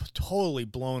were just totally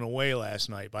blown away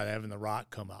last night by having The Rock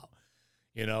come out.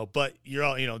 But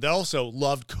they also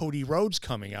loved Cody Rhodes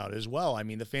coming out as well. I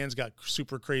mean, the fans got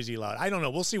super crazy loud. I don't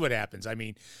know. We'll see what happens. I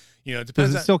mean, it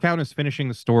depends. Does it still count as finishing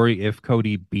the story if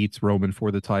Cody beats Roman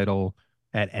for the title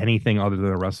at anything other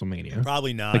than a WrestleMania?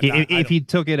 Probably not. Like, if he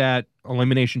took it at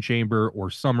Elimination Chamber or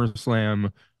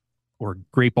SummerSlam or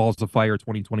Great Balls of Fire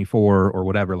 2024 or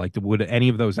whatever, like, would any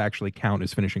of those actually count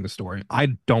as finishing the story? I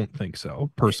don't think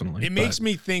so, personally. It makes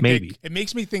me think maybe. It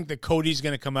makes me think that Cody's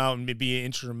going to come out and be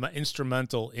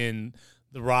instrumental in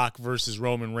The Rock versus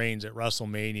Roman Reigns at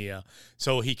WrestleMania,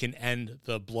 so he can end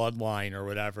the bloodline or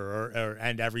whatever, or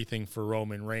end everything for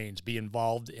Roman Reigns, be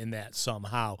involved in that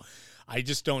somehow. I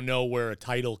just don't know where a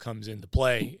title comes into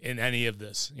play in any of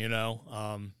this,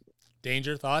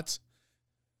 Danger, thoughts?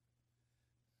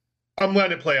 I'm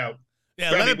letting it play out.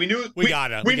 Yeah, we knew we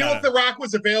gotta. We knew if The Rock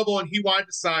was available and he wanted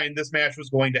to sign, this match was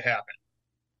going to happen.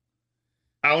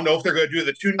 I don't know if they're going to do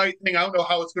the 2-night thing. I don't know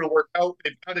how it's going to work out.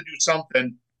 They've got to do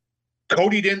something.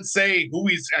 Cody didn't say who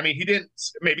he didn't.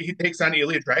 Maybe he takes on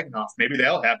Ilya Dragunov. Maybe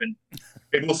that'll happen.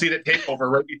 Maybe we'll see it at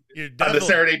TakeOver on the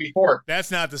Saturday before. That's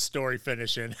not the story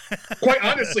finishing. quite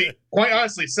honestly,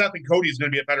 Seth and Cody is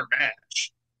going to be a better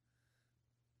match.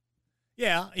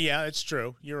 Yeah, it's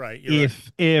true. You're right.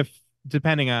 If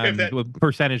depending on the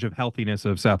percentage of healthiness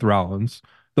of Seth Rollins,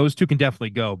 those two can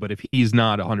definitely go. But if he's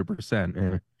not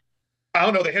 100%, I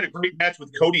don't know. They had a great match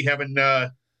with Cody having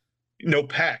no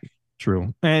pack.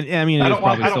 True. And I mean, it's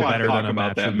probably still better than a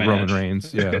match with Roman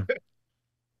Reigns. Yeah.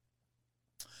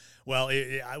 Well,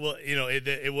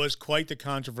 it was quite the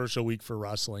controversial week for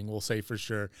wrestling, we'll say for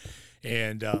sure.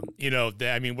 And,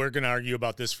 we're going to argue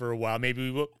about this for a while.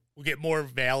 Maybe we'll get more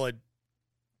valid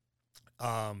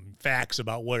facts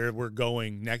about where we're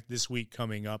going this week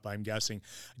coming up, I'm guessing.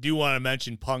 I do want to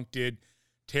mention Punk did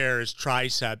tear his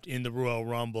tricep in the Royal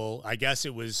Rumble. I guess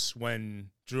it was when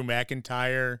Drew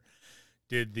McIntyre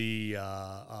did the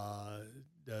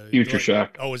Future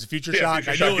Shock. Oh, it was a Future Shock?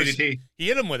 Future Shock DDT. He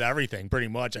hit him with everything, pretty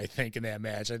much, I think, in that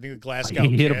match. I think the Glasgow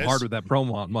He hit him hard with that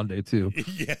promo on Monday, too.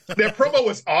 Yeah. That promo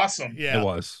was awesome. Yeah. It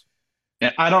was.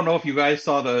 And I don't know if you guys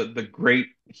saw the great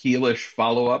heelish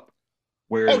follow-up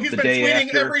where he's the been day tweeting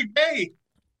after, every day.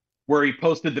 where he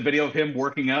posted the video of him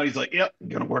working out. He's like, yep, I'm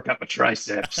going to work out my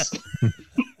triceps.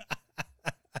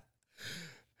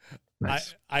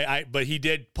 Nice. But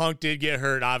Punk did get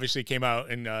hurt. Obviously, came out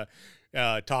and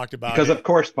talked about because it. Of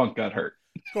course Punk got hurt.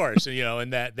 Of course,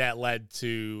 and that led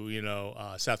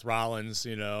to Seth Rollins.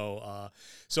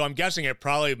 So I'm guessing it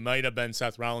probably might have been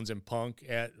Seth Rollins and Punk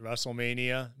at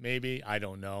WrestleMania. Maybe, I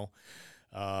don't know.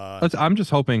 I'm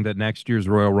just hoping that next year's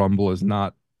Royal Rumble is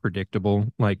not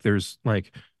predictable.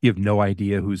 You have no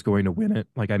idea who's going to win it.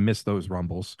 I miss those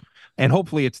Rumbles, and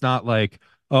hopefully it's not like,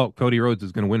 oh, Cody Rhodes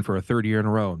is going to win for a third year in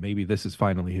a row. Maybe this is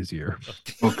finally his year.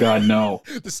 Oh God, no!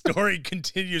 The story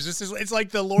continues. It's like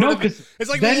the Lord. It's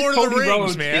like the Lord Cody of the Rings,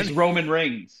 Rhodes man. Is Roman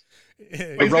Reigns,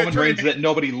 but Roman Reigns that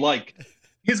nobody liked.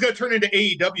 He's going to turn into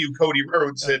AEW Cody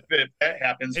Rhodes if that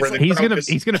happens. He's going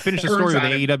to finish the story with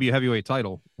the AEW heavyweight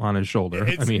title on his shoulder.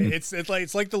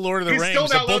 It's like the Lord of the He's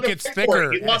Rings. The book gets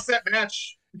thicker. He lost that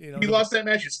match. He lost that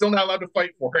match. He's still not allowed to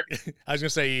fight for it. I was gonna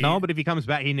say no, but if he comes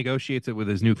back, he negotiates it with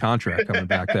his new contract coming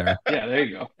back there. Yeah, there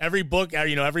you go. Every book,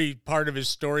 every part of his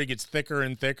story gets thicker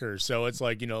and thicker. So it's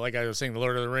like, like I was saying, the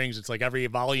Lord of the Rings. It's like every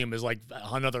volume is like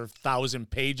another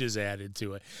 1,000 pages added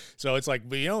to it. So it's like,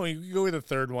 you can go with the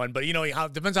third one, but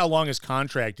depends how long his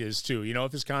contract is too.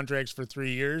 If his contract's for 3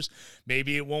 years,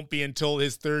 maybe it won't be until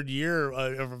his third year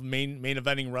of main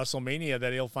eventing WrestleMania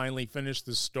that he'll finally finish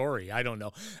the story. I don't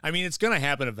know. I mean, it's gonna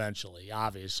happen eventually,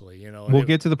 obviously. We'll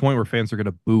get to the point where fans are going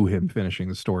to boo him finishing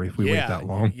the story if we wait that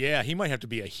long. Yeah, he might have to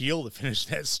be a heel to finish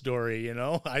that story.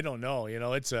 I don't know.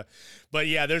 But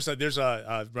yeah, there's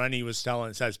a Rennie was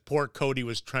telling. It says poor Cody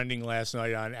was trending last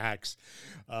night on X.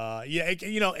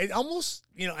 It almost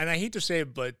and I hate to say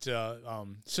it, but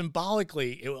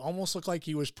symbolically, it almost looked like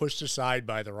he was pushed aside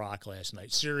by The Rock last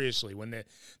night. Seriously, when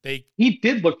he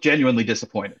did look genuinely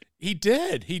disappointed. He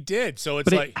did. So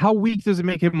it's how weak does it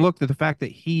make him look that the fact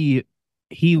that he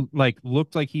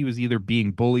looked like he was either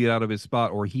being bullied out of his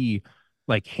spot or he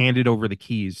handed over the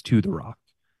keys to The Rock.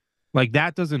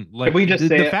 That doesn't Can we just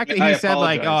the fact that he said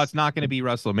oh, it's not going to be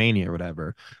WrestleMania or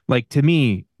whatever. To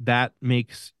me, that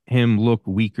makes him look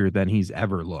weaker than he's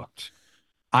ever looked.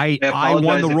 I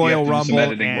won the Royal Rumble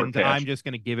and I'm just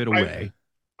going to give it away.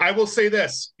 I will say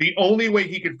this. The only way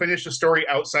he can finish the story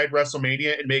outside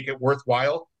WrestleMania and make it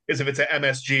worthwhile is if it's at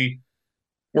MSG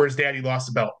where his daddy lost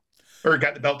the belt or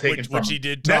got the belt taken from him. Which he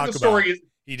did talk about.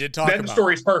 He did talk about. Then the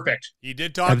story is perfect. He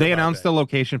did talk about. Have they about announced the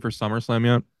location for SummerSlam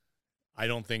yet? I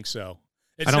don't think so.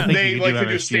 I don't think they like to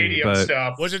do MSG, stadium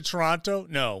stuff. Was it Toronto?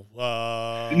 No.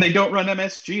 And they don't run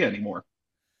MSG anymore.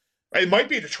 It might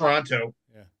be to Toronto.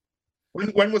 Yeah.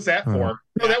 When was that for?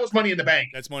 No, that was Money in the Bank.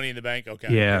 That's Money in the Bank.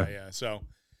 Okay. Yeah. So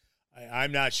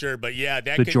I'm not sure, but yeah,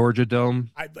 that Georgia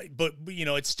Dome. But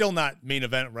it's still not main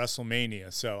event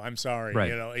WrestleMania. So I'm sorry.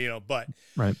 Right. But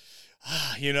right.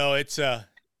 He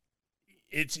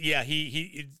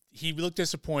looked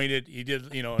disappointed. He did,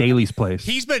 Daly's Place.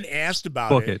 He's been asked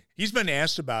about it. He's been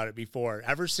asked about it before.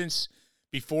 Ever since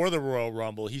before the Royal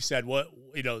Rumble, he said, "What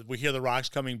we hear The Rock's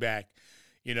coming back.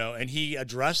 and he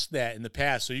addressed that in the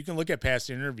past. So you can look at past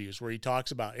interviews where he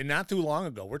talks about, and not too long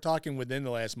ago, we're talking within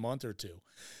the last month or two,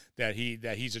 that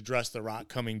he's addressed The Rock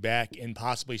coming back and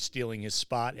possibly stealing his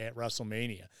spot at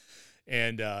WrestleMania.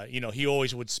 And, he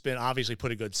always would obviously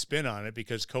put a good spin on it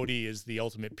because Cody is the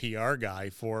ultimate PR guy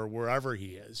for wherever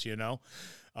he is,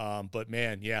 But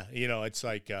man, yeah, it's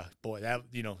like, boy, that,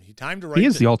 time to write. He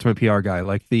is the ultimate PR guy,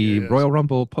 like the Royal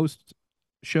Rumble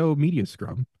post-show media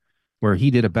scrum, where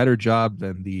he did a better job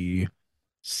than the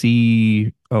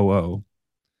COO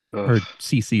or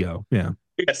CCO. Yeah.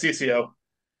 Yeah, CCO.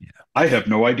 Yeah. I have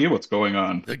no idea what's going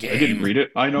on. The game. I didn't read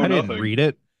it. I nothing. Didn't read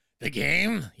it. The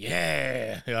game?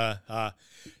 Yeah.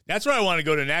 That's where I want to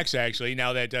go to next, actually,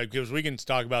 now that, because we can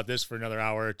talk about this for another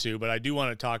hour or two, but I do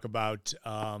want to talk about,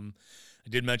 I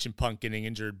did mention Punk getting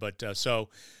injured, but so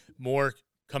more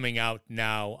coming out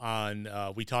now on,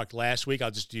 we talked last week.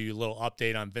 I'll just do you a little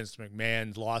update on Vince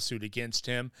McMahon's lawsuit against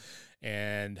him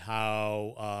and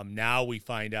how now we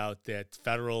find out that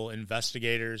federal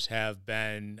investigators have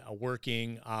been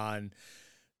working on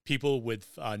people with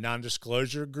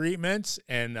non-disclosure agreements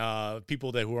and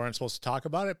people who aren't supposed to talk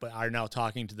about it, but are now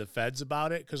talking to the feds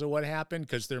about it because of what happened.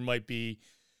 Because there might be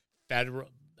federal.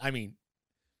 I mean,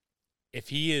 if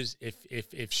he's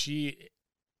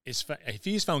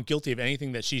found guilty of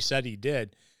anything that she said he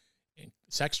did,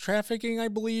 sex trafficking, I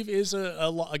believe, is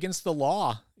against the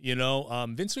law.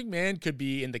 Vince McMahon could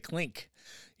be in the clink.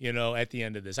 At the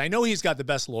end of this, I know he's got the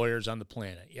best lawyers on the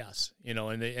planet. Yes,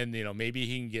 and maybe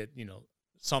he can get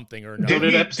something or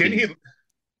another. Didn't he?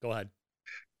 Go ahead.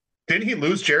 Didn't he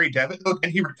lose Jerry Devitt?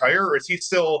 Didn't he retire, or is he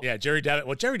still? Yeah, Jerry Devitt.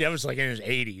 Well, Jerry Devitt's like in his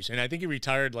 80s, and I think he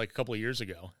retired like a couple of years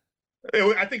ago.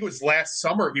 I think it was last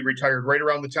summer he retired, right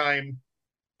around the time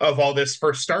of all this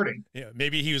first starting. Yeah,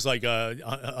 maybe he was like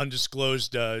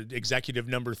undisclosed executive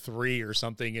number 3 or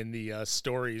something in the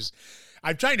stories.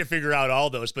 I'm trying to figure out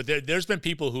all those, but there's been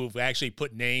people who've actually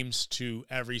put names to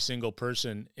every single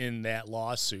person in that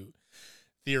lawsuit.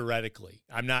 Theoretically,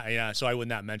 I'm not, so I would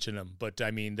not mention them, but I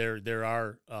mean, there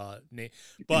are,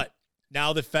 but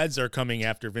now the feds are coming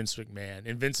after Vince McMahon,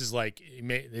 and Vince is like, he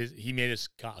made his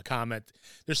comment.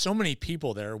 There's so many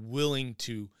people that are willing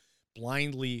to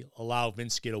blindly allow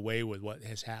Vince to get away with what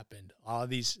has happened. All of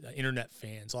these internet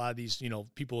fans, a lot of these,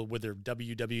 people with their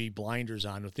WWE blinders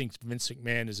on who think Vince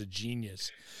McMahon is a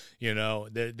genius.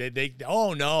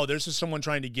 Oh no, there's just someone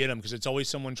trying to get him because it's always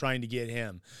someone trying to get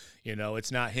him.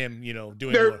 It's not him,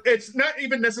 doing it's not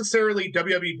even necessarily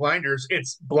WWE blinders.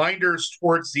 It's blinders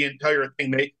towards the entire thing.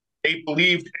 They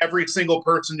believed every single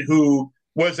person who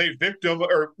was a victim,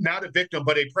 or not a victim,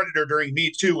 but a predator during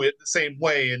Me Too the same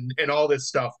way, and all this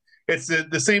stuff. It's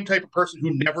the same type of person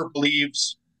who never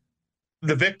believes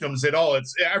the victims at all.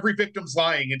 It's every victim's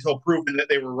lying until proven that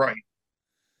they were right.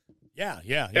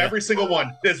 Yeah. Every single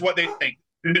one is what they think.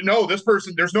 No, this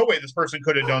person, there's no way this person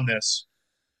could have done this.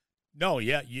 No,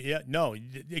 no,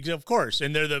 of course.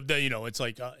 And they're it's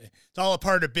like, it's all a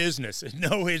part of business.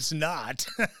 No, it's not,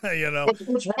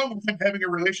 What's wrong with them having a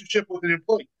relationship with an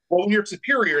employee? Well, when you're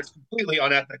superior, it's completely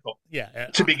unethical. Yeah.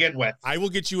 To begin with. I will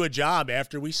get you a job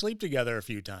after we sleep together a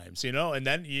few times, and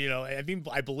then,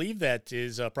 I believe that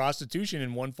is prostitution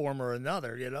in one form or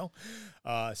another,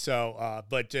 but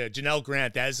Janelle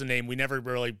Grant, that is the name. We never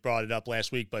really brought it up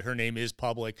last week, but her name is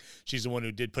public. She's the one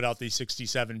who did put out the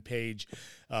 67-page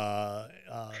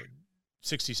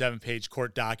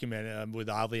court document with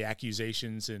all the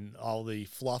accusations and all the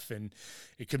fluff, and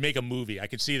it could make a movie. I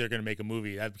could see they're going to make a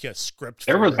movie. That'd be a script.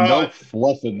 There was no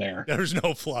fluff in there. There was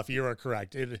no fluff. You are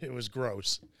correct. It was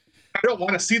gross. I don't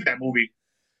want to see that movie.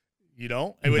 You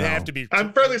don't? It would have to be.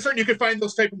 I'm fairly certain you could find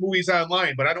those type of movies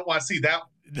online, but I don't want to see that.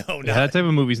 No, that type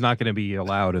of movie's not going to be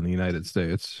allowed in the United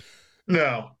States.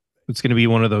 No. It's going to be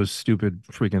one of those stupid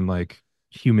freaking like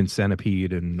Human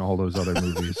Centipede and all those other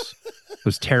movies.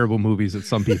 Those terrible movies that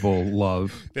some people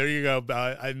love. There you go.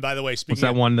 And by the way, what's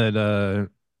that one that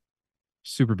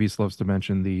Super Beast loves to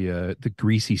mention? The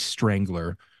Greasy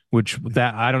Strangler, which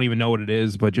that I don't even know what it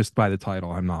is, but just by the title,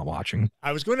 I'm not watching.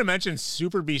 I was going to mention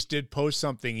Super Beast did post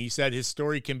something. He said his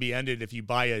story can be ended if you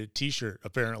buy a T-shirt.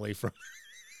 Apparently, from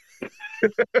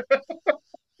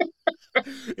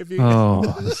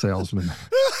the salesman.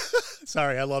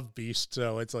 Sorry, I love Beast,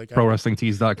 so it's like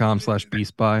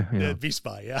ProWrestlingTees.com/BeastBuy. Yeah,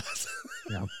 BeastBuy, yeah.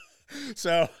 Yeah.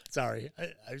 So sorry,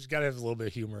 I just gotta have a little bit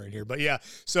of humor in here, but yeah.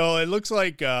 So it looks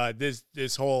like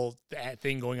this whole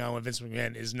thing going on with Vince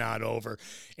McMahon is not over,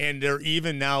 and they're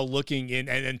even now looking in,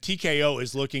 and TKO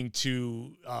is looking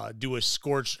to do a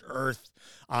scorched earth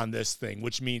on this thing,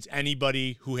 which means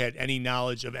anybody who had any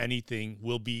knowledge of anything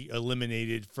will be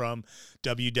eliminated from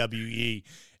WWE,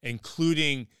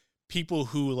 including people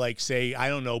who like say, I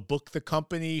don't know, book the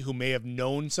company, who may have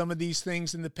known some of these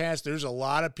things in the past. There's a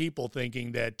lot of people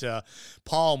thinking that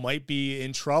Paul might be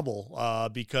in trouble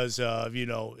because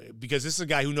this is a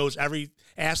guy who knows every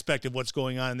aspect of what's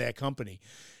going on in that company.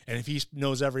 And if he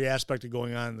knows every aspect of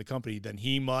going on in the company, then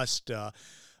he must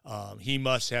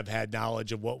have had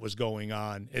knowledge of what was going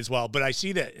on as well. But I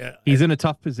see that he's in a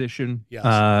tough position.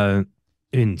 Yes.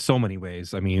 In so many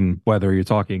ways. I mean, whether you're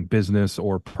talking business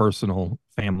or personal,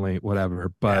 family,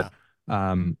 whatever. But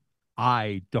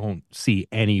I don't see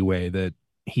any way that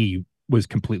he was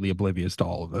completely oblivious to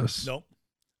all of this. Nope.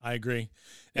 I agree.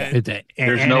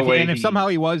 There's no way. And if somehow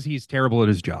he was, he's terrible at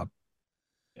his job.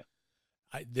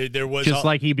 There was just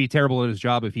like he'd be terrible at his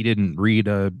job if he didn't read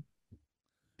a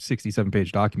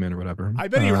 67-page document or whatever. I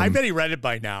bet he read it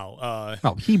by now.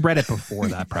 He read it before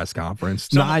that press conference.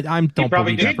 I don't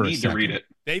probably believe that did for a need second. to read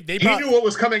it. He knew what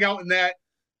was coming out in that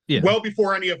well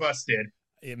before any of us did.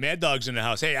 Yeah, Mad Dog's in the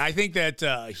house. Hey, I think that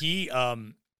he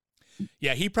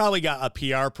probably got a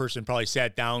PR person probably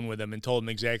sat down with him and told him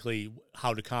exactly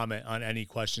how to comment on any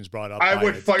questions brought up. I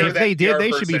would fire if that they did, PR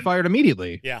they person. should be fired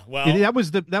immediately. Yeah, well,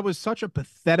 that was such a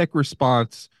pathetic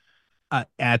response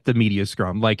at the media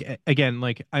scrum. Like, again,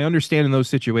 like I understand in those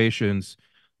situations,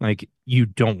 like you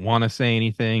don't want to say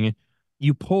anything.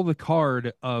 You pull the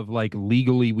card of like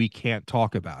legally we can't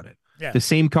talk about it. Yeah. The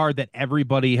same card that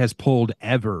everybody has pulled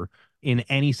ever in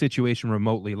any situation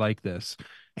remotely like this.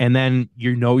 And then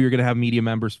you're going to have media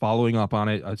members following up on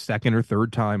it a second or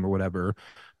third time or whatever,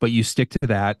 but you stick to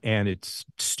that and it's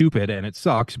stupid and it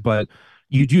sucks, but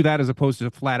you do that as opposed to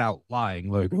flat out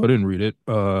lying. Like, I didn't read it.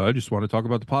 I just want to talk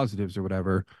about the positives or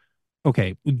whatever.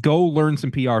 Okay, go learn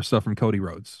some PR stuff from Cody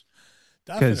Rhodes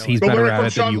because he's better at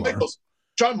it than you are.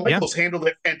 Shawn Michaels handled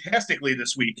it fantastically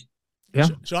this week. Yeah,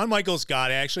 Shawn Michaels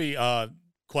got actually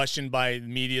questioned by the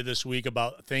media this week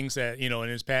about things that in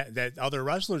his past that other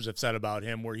wrestlers have said about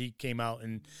him, where he came out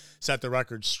and set the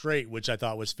record straight, which I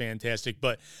thought was fantastic.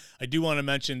 But I do want to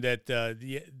mention that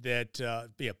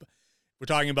we're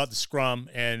talking about the scrum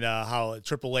and how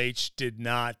Triple H did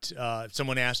not.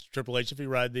 Someone asked Triple H if he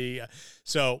read the.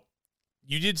 So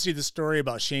you did see the story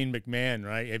about Shane McMahon,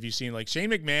 right? Have you seen Shane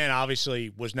McMahon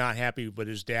obviously was not happy with what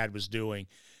his dad was doing,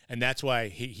 and that's why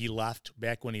he left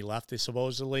back when he left,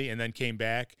 supposedly, and then came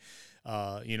back,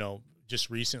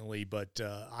 just recently. But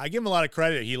I give him a lot of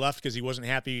credit. He left because he wasn't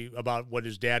happy about what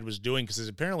his dad was doing, because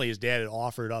apparently his dad had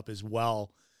offered up as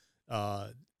well.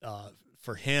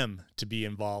 For him to be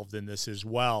involved in this as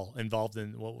well, involved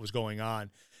in what was going on,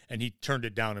 and he turned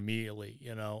it down immediately.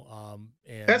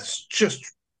 And that's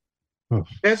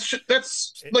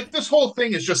like this whole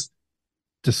thing is just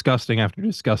disgusting after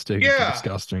disgusting. Yeah. After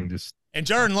disgusting. And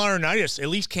Jordan Laurinaitis at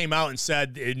least came out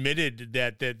and admitted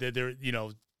that there,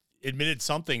 admitted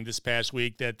something this past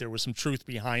week, that there was some truth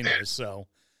behind this. So,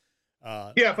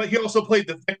 yeah, but he also played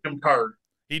the victim card.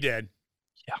 He did.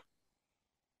 Yeah.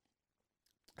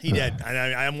 He did. And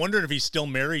I'm wondering if he's still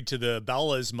married to the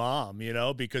Bella's mom,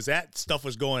 because that stuff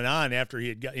was going on after he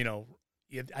had got,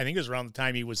 I think it was around the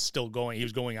time he was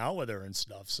going out with her and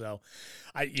stuff. So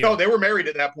they were married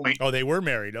at that point. Oh, they were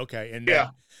married. Okay. And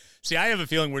yeah. See, I have a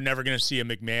feeling we're never going to see a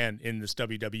McMahon in this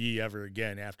WWE ever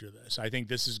again after this. I think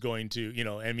this is going to,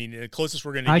 the closest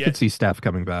we're going to get. I could see Steph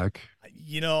coming back.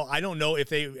 I don't know if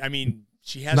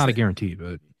she has not a guarantee,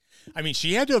 but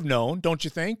she had to have known, don't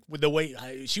you think, with the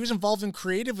way she was involved in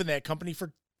creative in that company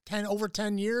for over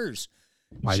 10 years.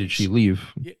 Why did she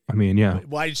leave? Yeah.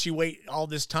 Why did she wait all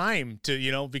this time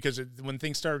to, because when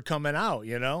things started coming out,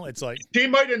 it's like. She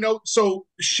might have known. So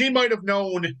she might have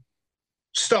known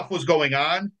stuff was going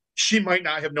on. She might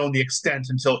not have known the extent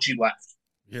until she left.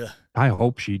 Yeah. I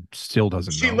hope she still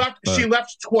doesn't know. She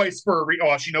left twice for a reason.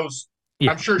 Oh, she knows.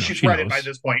 Yeah, I'm sure she's read it by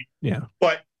this point. Yeah.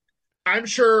 But I'm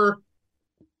sure,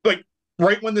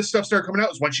 right when this stuff started coming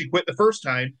out is when she quit the first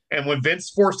time, and when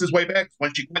Vince forced his way back,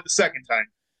 when she quit the second time.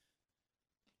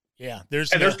 Yeah,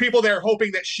 there's people there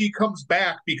hoping that she comes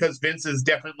back because Vince is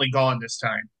definitely gone this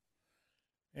time.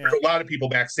 Yeah. There's a lot of people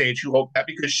backstage who hope that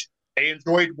because they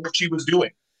enjoyed what she was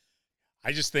doing.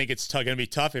 I just think it's going to be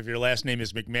tough if your last name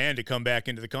is McMahon to come back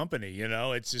into the company.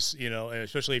 It's just,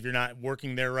 especially if you're not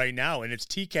working there right now. And it's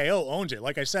TKO owns it.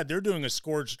 Like I said, they're doing a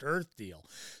scorched earth deal.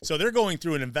 So they're going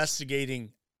through and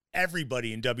investigating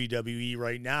everybody in WWE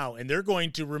right now, and they're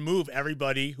going to remove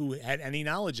everybody who had any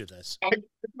knowledge of this. I think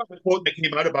the quote that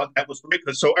came out about that was great,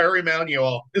 because Ari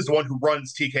Emanuel is the one who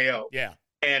runs TKO. Yeah.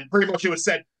 And pretty much it was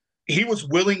said he was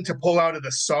willing to pull out of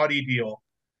the Saudi deal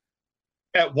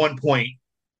at one point.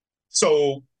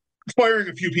 So firing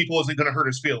a few people isn't going to hurt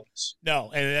his feelings.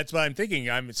 No, and that's what I'm thinking.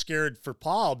 I'm scared for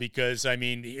Paul because, I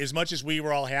mean, as much as we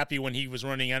were all happy when he was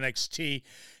running NXT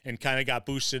and kind of got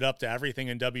boosted up to everything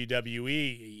in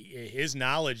WWE, his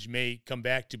knowledge may come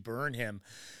back to burn him,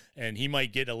 and he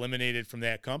might get eliminated from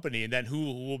that company. And then who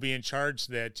will be in charge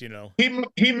that, you know? He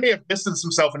may have distanced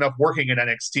himself enough working in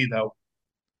NXT, though.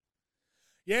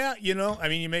 Yeah, you know, I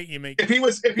mean, you make. If he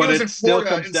was in still Florida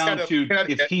comes down to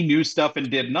if he knew stuff and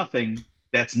did nothing,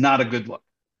 that's not a good look.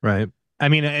 Right. I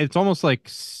mean, it's almost like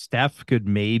Steph could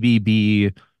maybe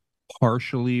be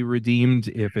partially redeemed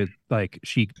if it like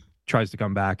she tries to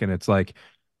come back and it's like,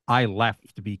 I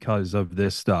left because of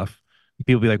this stuff.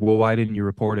 People be like, well, why didn't you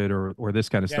report it or this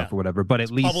kind of stuff or whatever? But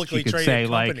at least she could say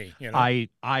company, like, you know?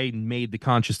 I made the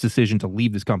conscious decision to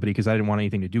leave this company because I didn't want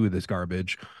anything to do with this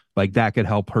garbage. Like that could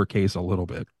help her case a little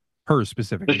bit. Her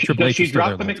specifically. Does she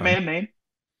drop the McMahon name?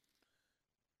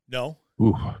 No.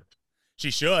 Ooh.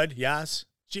 She should, yes.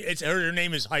 Her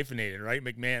name is hyphenated, right?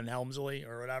 McMahon Helmsley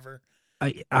or whatever.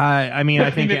 I mean,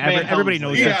 I think everybody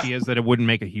knows that she is, that it wouldn't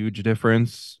make a huge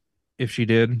difference if she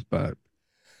did, but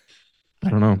I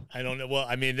don't know. I don't know. Well,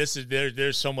 I mean,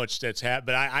 there's so much that's happened,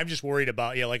 but I'm just worried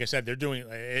about, like I said, they're doing,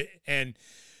 and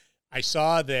I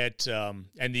saw that,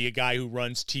 and the guy who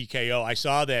runs TKO, I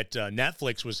saw that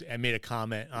Netflix made a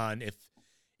comment on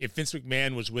if Vince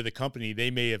McMahon was with a company,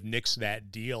 they may have nixed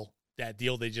that deal. That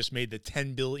deal they just made, the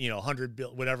 10 billion, 100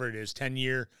 billion, whatever it is,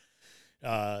 10-year,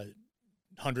 $100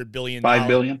 billion, $5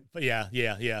 billion.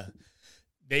 Yeah.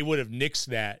 They would have nixed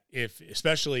that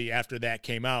especially after that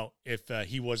came out, if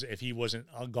he wasn't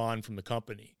gone from the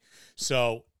company.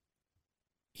 So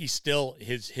he's still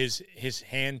his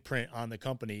handprint on the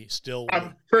company still.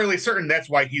 I'm fairly certain that's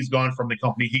why he's gone from the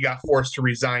company. He got forced to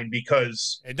resign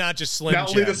because and not just Slim Jim.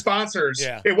 Only the sponsors.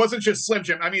 Yeah. It wasn't just Slim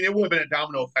Jim. I mean, it would have been a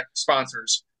domino effect of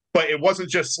sponsors. But it wasn't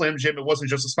just Slim Jim. It wasn't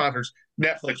just the sponsors.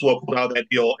 Netflix will pull out that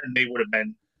deal, and they would have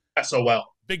been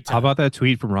SOL. Big time. How about that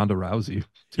tweet from Ronda Rousey,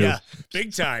 too? Yeah,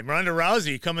 big time. Ronda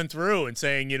Rousey coming through and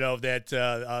saying,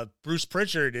 that Bruce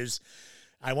Pritchard is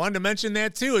 – I wanted to mention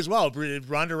that, too, as well.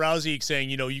 Ronda Rousey saying,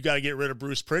 you got to get rid of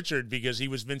Bruce Pritchard because he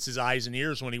was Vince's eyes and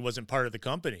ears when he wasn't part of the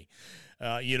company.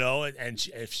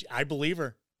 I believe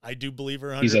her. I do believe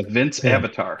her. He's a Vince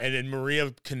avatar. And then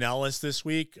Maria Kanellis this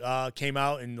week came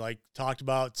out and talked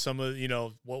about some of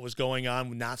what was going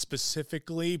on, not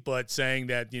specifically, but saying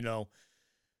that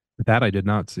that I did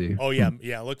not see. Oh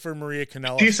yeah. Look for Maria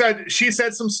Kanellis. She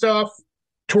said some stuff.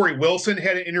 Tori Wilson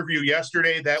had an interview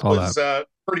yesterday that was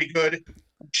pretty good.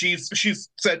 She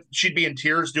said she'd be in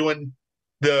tears doing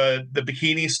the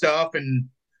bikini stuff and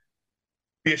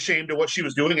be ashamed of what she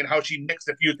was doing and how she nixed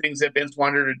a few things that Vince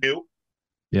wanted her to do.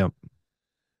 Yep.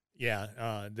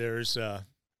 Yeah. There's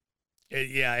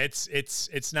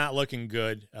it's not looking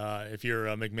good. If you're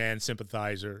a McMahon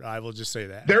sympathizer, I will just say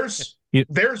that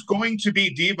there's going to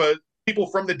be people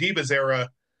from the Divas era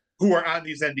who are on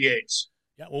these NDAs.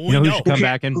 Yeah. Well, who should come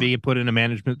back and be put in a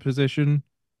management position?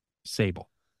 Sable.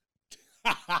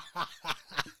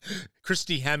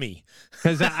 Christy Hemme.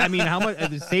 Because I mean, how much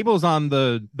Sable's on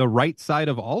the right side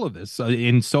of all of this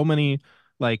in so many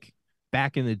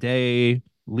back in the day.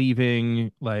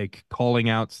 Leaving, calling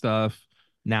out stuff,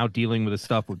 now dealing with the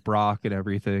stuff with Brock and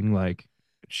everything.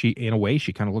 She, in a way,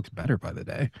 she kind of looks better by the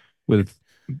day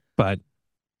but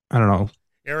I don't know.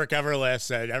 Eric Everlast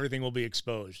said everything will be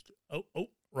exposed. Oh,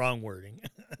 wrong wording.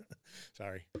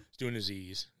 Sorry. He's doing his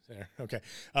E's there. Okay.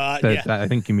 Yeah. I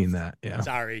think you mean that. Yeah.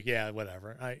 Sorry. Yeah,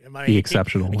 whatever. The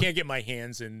exceptional. I can't get my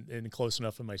hands in close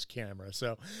enough in my camera.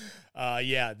 So,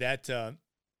 that,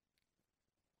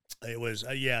 it was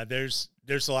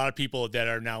there's a lot of people that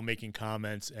are now making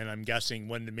comments, and I'm guessing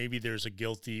when maybe there's a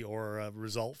guilty or a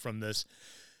result from this,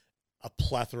 a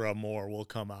plethora more will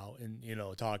come out and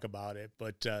talk about it.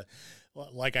 But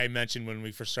like I mentioned when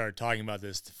we first started talking about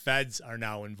this, the feds are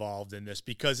now involved in this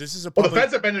because this is the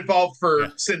feds have been involved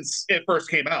since it first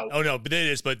came out. Oh no, but it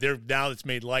is. But now it's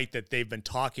made light that they've been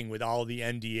talking with all the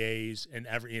NDAs and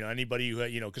anybody who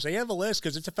because they have a list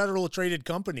because it's a federal traded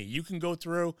company. You can go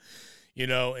through.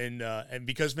 And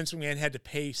because Vince McMahon had to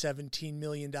pay $17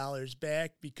 million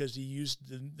back because he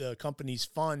used the company's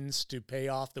funds to pay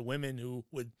off the women who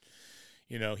would,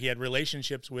 he had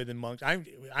relationships with amongst.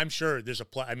 I'm sure there's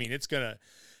it's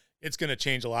gonna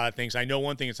change a lot of things. I know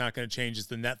one thing it's not going to change is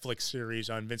the Netflix series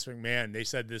on Vince McMahon. They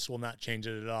said this will not change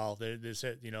it at all. They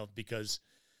said because.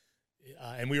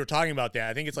 And we were talking about that.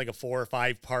 I think it's like a 4 or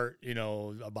 5 part,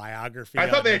 a biography. I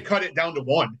thought they had cut it down to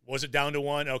 1. Was it down to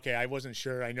 1? Okay, I wasn't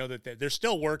sure. I know that they're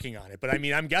still working on it, but I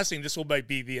mean, I'm guessing this might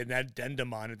be the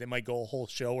addendum on it. They might go a whole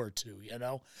show or 2,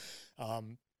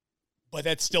 but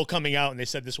that's still coming out, and they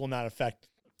said this will not affect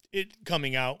it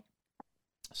coming out.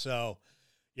 So,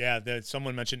 yeah,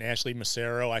 someone mentioned Ashley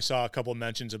Massaro. I saw a couple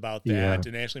mentions about that. Yeah.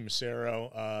 And Ashley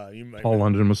Massaro, you might Paul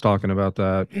London was talking about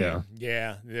that. Yeah.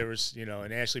 Yeah, there was,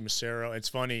 and Ashley Massaro. It's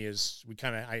funny is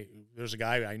there's a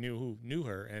guy I knew who knew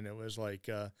her, and it was like,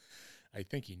 I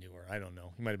think he knew her. I don't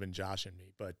know. He might have been Josh and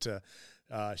me, but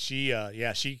she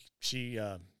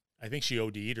I think she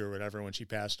OD'd or whatever when she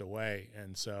passed away,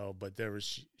 and so, but there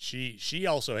was she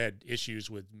also had issues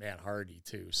with Matt Hardy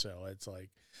too. So it's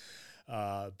like,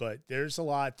 but there's a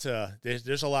lot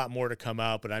there's a lot more to come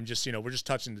out. But I'm just we're just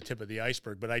touching the tip of the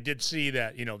iceberg. But I did see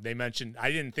that they mentioned,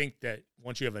 I didn't think that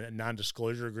once you have a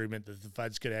non-disclosure agreement that the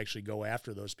feds could actually go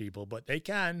after those people, but they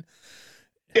can.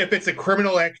 If it's a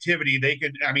criminal activity, they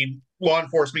could. I mean, law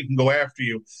enforcement can go after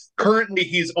you. Currently,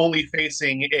 he's only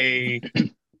facing a.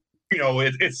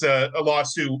 It's a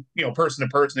lawsuit, person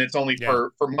to person. It's only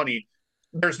for money.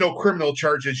 There's no criminal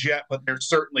charges yet, but there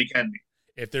certainly can be.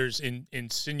 If there's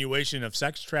insinuation of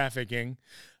sex trafficking,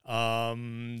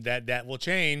 that will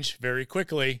change very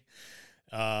quickly.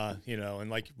 But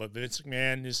Vince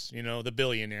McMahon is, the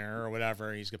billionaire or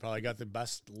whatever. He's probably got the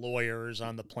best lawyers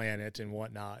on the planet and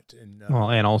whatnot. And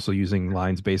and also using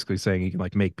lines basically saying he can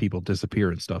make people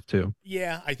disappear and stuff too.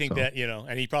 Yeah, I think that,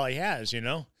 and he probably has,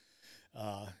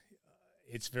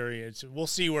 we'll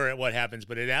see what happens,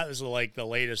 but that was like the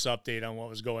latest update on what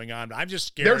was going on. I'm just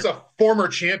scared. There's a former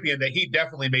champion that he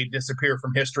definitely made disappear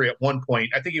from history at one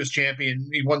point. I think he was champion.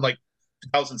 He won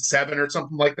 2007 or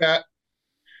something like that.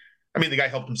 I mean, the guy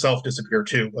helped himself disappear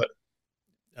too, but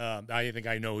I think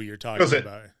I know who you're talking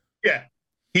about. Yeah.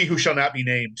 He who shall not be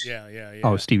named. Yeah.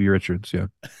 Oh, Stevie Richards. Yeah.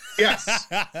 Yes.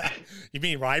 You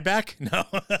mean Ryback? No,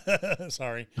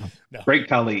 sorry. No. Great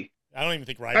Khali. I don't even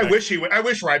think Ryback. I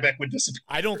wish Ryback would disappear.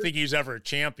 I don't think he's ever a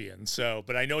champion. So,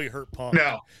 but I know he hurt Punk.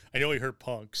 No, I know he hurt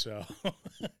Punk. So,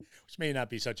 which may not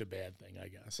be such a bad thing, I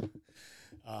guess.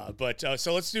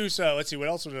 So let's see what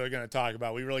else we're going to talk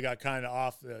about. We really got kind of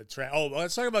off the track. Oh,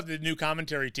 let's talk about the new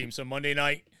commentary team. So Monday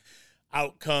night,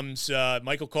 out comes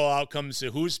Michael Cole. Out comes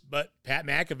Pat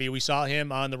McAfee. We saw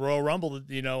him on the Royal Rumble,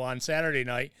 on Saturday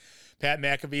night. Pat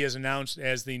McAfee is announced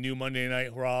as the new Monday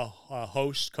Night Raw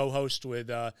co-host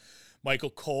with Michael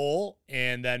Cole,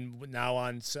 and then now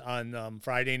on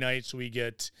Friday nights we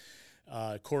get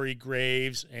Corey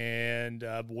Graves and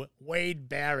Wade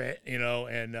Barrett,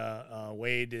 and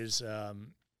Wade is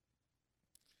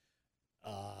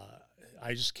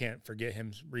I just can't forget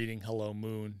him reading Hello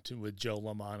Moon with Joe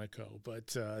LaMonaco. But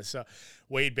so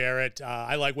Wade Barrett,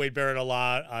 I like Wade Barrett a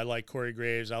lot. I like Corey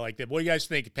Graves. I like that. What do you guys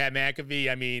think? Pat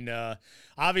McAfee, I mean,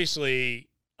 obviously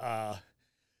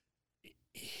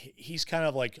he's kind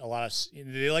of like a lot of,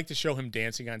 they like to show him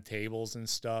dancing on tables and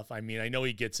stuff. I mean, I know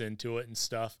he gets into it and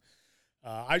stuff.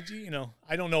 I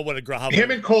don't know what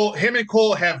him and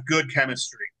Cole have good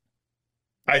chemistry.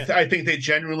 I think they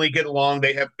genuinely get along.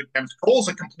 They have good chemistry. Cole's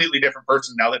a completely different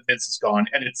person now that Vince is gone,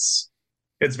 and it's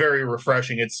very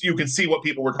refreshing. You can see what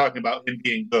people were talking about him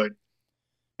being good,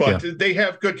 but they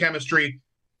have good chemistry.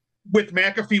 With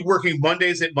McAfee working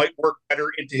Mondays, it might work better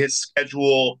into his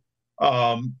schedule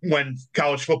when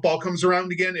college football comes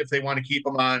around again, if they want to keep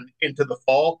him on into the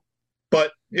fall.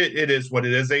 But it is what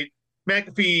it is.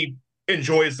 McAfee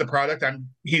enjoys the product.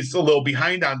 He's a little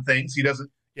behind on things. He doesn't.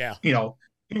 Yeah.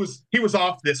 He was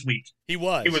off this week. He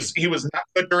was not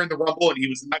good during the Rumble, and he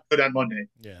was not good on Monday.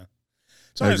 Yeah.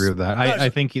 So I agree with that. I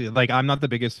think I'm not the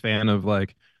biggest fan of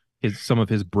some of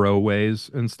his bro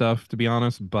ways and stuff, to be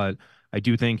honest, but I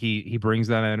do think he brings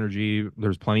that energy.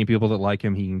 There's plenty of people that like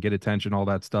him. He can get attention, all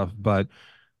that stuff. But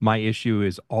my issue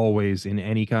is always in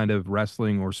any kind of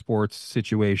wrestling or sports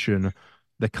situation,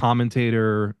 the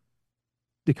commentary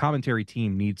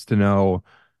team needs to know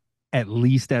at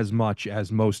least as much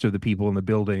as most of the people in the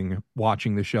building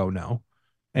watching the show know.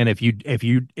 And if you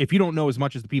don't know as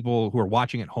much as the people who are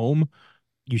watching at home,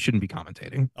 you shouldn't be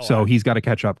commentating. He's got to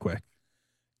catch up quick.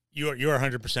 You're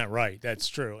 100% right. That's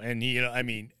true. And I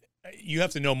mean, you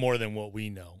have to know more than what we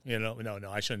know. No,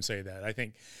 I shouldn't say that. I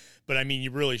think, but I mean,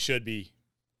 you really should be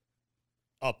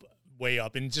way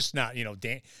up and just not,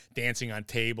 dancing on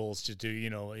tables to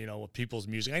do, people's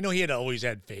music. I know he always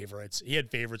had favorites. He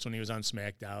had favorites when he was on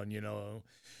SmackDown,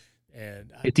 and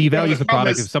it devalues the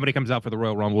product if somebody comes out for the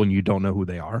Royal Rumble and you don't know who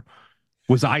they are.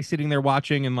 Was I sitting there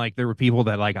watching and there were people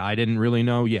that I didn't really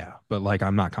know? Yeah. But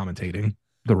I'm not commentating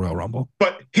the Royal Rumble.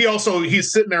 But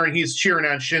he's sitting there and he's cheering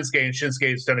on Shinsuke, and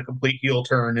Shinsuke's done a complete heel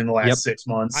turn in the last 6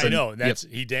 months. I know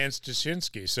he danced to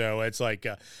Shinsuke. So it's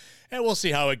and we'll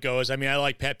see how it goes. I mean, I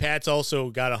like Pat. Pat's also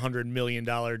got $100 million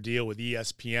deal with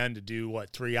ESPN to do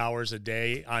 3 hours a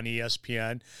day on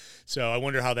ESPN. So I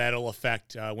wonder how that'll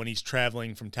affect when he's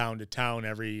traveling from town to town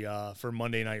for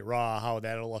Monday Night Raw. How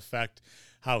that'll affect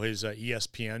how his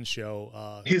ESPN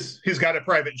show. He's got a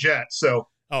private jet, so.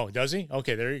 Oh, does he?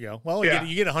 Okay, there you go. Well, yeah.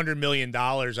 you get $100 million,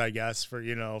 I guess, for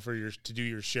to do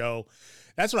your show.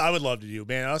 That's what I would love to do,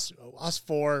 man. Us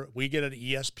four, we get an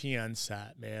ESPN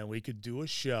set, man. We could do a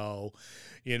show.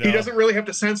 He doesn't really have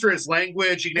to censor his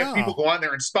language. He can have people go on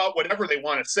there and spout whatever they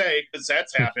want to say, because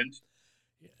that's happened.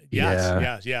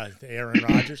 Yes. Aaron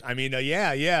Rodgers. I mean,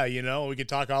 we could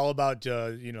talk all about,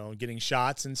 getting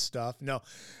shots and stuff. No,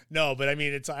 but I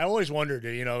mean, I always wondered,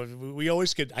 we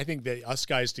always could, I think that us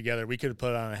guys together, we could have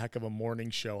put on a heck of a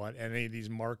morning show on any of these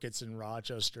markets in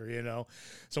Rochester,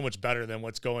 so much better than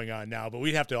what's going on now, but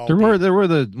we'd have to all there were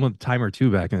the one time or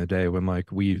two back in the day when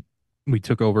like we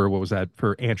took over, what was that,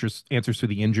 for answers to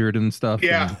the injured and stuff.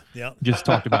 Yeah. And just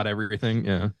talked about everything.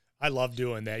 Yeah. I love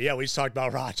doing that. Yeah, we just talked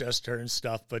about Rochester and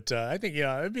stuff, but I think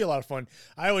it'd be a lot of fun.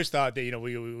 I always thought that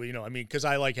we because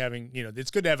I like having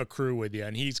it's good to have a crew with you,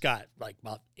 and he's got like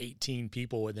about 18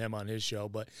 people with him on his show.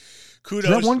 But kudos.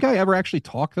 Does that one guy ever actually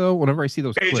talk though? Whenever I see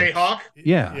those AJ clips? Hawk?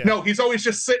 Yeah. No, he's always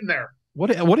just sitting there.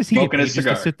 What is he smoking his just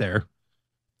cigar to sit there?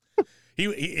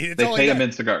 They pay him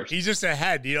in cigars. He's just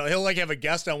ahead. He'll like have a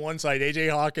guest on one side, AJ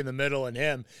Hawk in the middle, and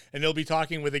him, and they'll be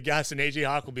talking with a guest, and AJ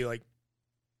Hawk will be like.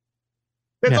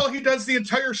 That's all he does the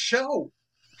entire show.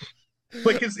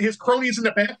 Like his cronies in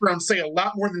the background say a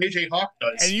lot more than AJ Hawk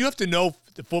does. And you have to know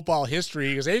the football history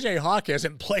because AJ Hawk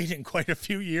hasn't played in quite a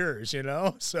few years,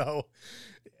 So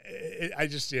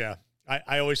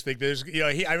I always think there's,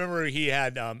 I remember he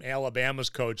had Alabama's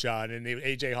coach on, and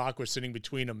AJ Hawk was sitting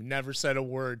between them, never said a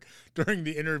word during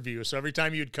the interview. So every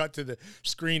time you'd cut to the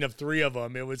screen of three of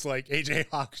them, it was like AJ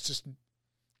Hawk just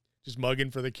mugging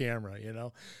for the camera,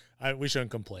 we shouldn't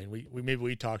complain. Maybe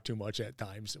we talk too much at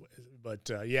times,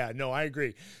 but I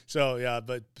agree. So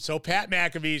so Pat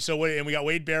McAfee. And we got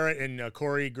Wade Barrett and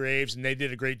Corey Graves, and they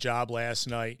did a great job last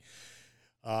night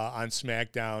on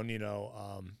SmackDown.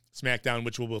 SmackDown,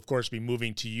 which will of course be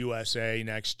moving to USA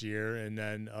next year, and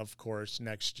then of course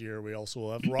next year we also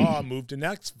will have Raw moved to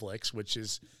Netflix, which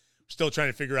is. Still trying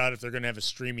to figure out if they're going to have a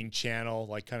streaming channel,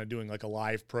 like kind of doing like a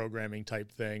live programming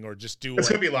type thing, or just do. It's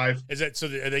going to be live. Is it so?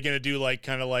 Are they going to do like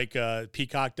kind of like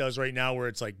Peacock does right now, where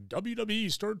it's like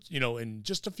WWE starts, in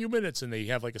just a few minutes, and they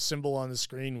have like a symbol on the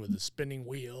screen with a spinning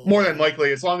wheel. More than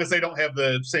likely, as long as they don't have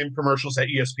the same commercials that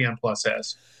ESPN Plus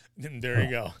has.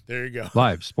 There you go.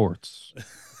 Live sports.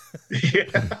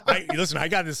 I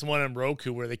got this one on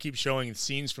Roku where they keep showing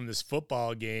scenes from this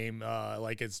football game,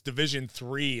 like it's Division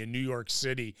III in New York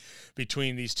City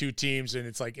between these two teams, and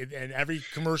it's like, and every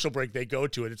commercial break they go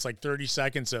to it's like 30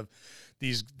 seconds of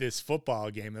this football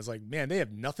game. It's like, man, they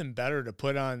have nothing better to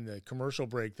put on the commercial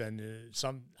break than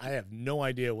I have no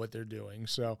idea what they're doing.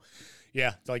 So,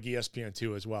 yeah, like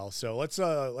ESPN2 as well. So let's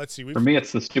see. For me,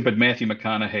 it's the stupid Matthew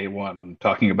McConaughey one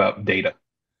talking about data.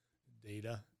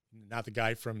 Data. Not the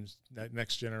guy from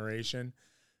Next Generation.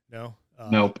 No.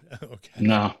 Nope. Okay.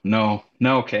 No,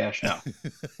 Cash. No.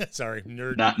 Sorry,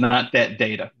 nerd. Not that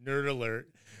data. Nerd alert.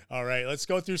 All right, let's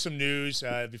go through some news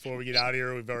before we get out of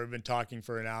here. We've already been talking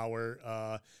for an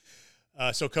hour.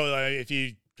 So, Cody, if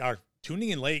you are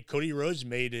tuning in late, Cody Rhodes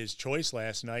made his choice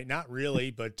last night. Not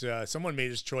really, but someone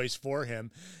made his choice for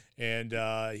him. And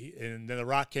then The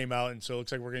Rock came out, and so it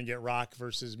looks like we're going to get Rock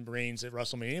versus Reigns at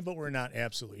WrestleMania, but we're not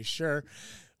absolutely sure.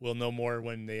 We'll know more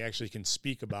when they actually can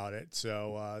speak about it.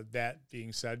 So that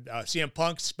being said, CM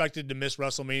Punk expected to miss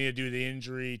WrestleMania due to the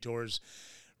injury towards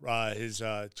his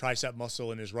tricep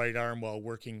muscle in his right arm while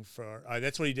working for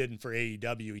that's what he did for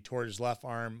AEW. He tore his left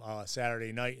arm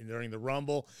Saturday night and during the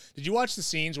Rumble. Did you watch the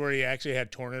scenes where he actually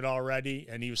had torn it already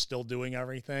and he was still doing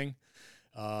everything?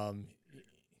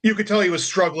 You could tell he was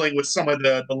struggling with some of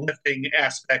the lifting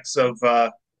aspects of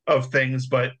things,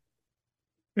 but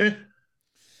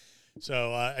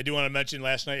So I do want to mention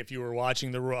last night, if you were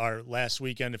watching last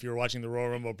weekend, if you were watching the Royal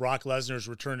Rumble, Brock Lesnar's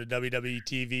return to WWE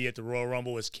TV at the Royal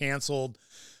Rumble was canceled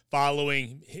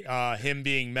following him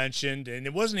being mentioned. And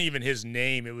it wasn't even his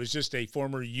name. It was just a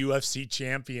former UFC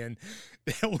champion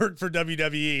that worked for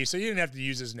WWE. So you didn't have to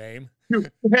use his name. You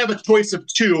have a choice of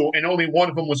two, and only one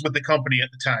of them was with the company at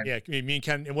the time. Yeah, you mean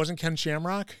Ken? It wasn't Ken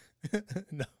Shamrock?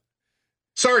 No.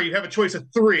 Sorry, you have a choice of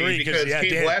three because Cain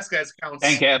Velasquez counts.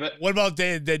 Tank Abbott. What about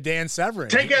Dan Severn?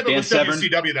 Tank Abbott was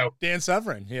WCW, though. Dan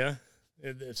Severn, yeah.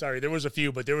 Sorry, there was a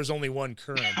few, but there was only one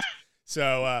current.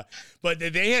 So, but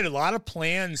they had a lot of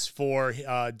plans for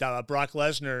Brock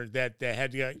Lesnar that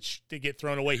had to get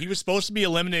thrown away. He was supposed to be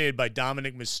eliminated by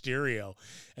Dominic Mysterio,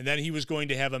 and then he was going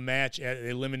to have a match at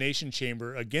Elimination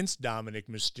Chamber against Dominic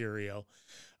Mysterio.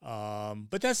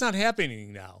 But that's not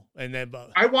happening now. And then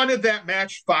I wanted that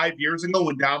match 5 years ago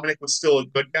when Dominic was still a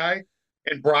good guy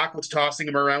and Brock was tossing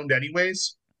him around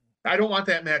anyways. I don't want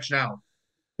that match now.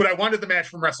 But I wanted the match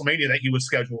from WrestleMania that he was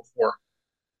scheduled for.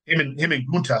 Him and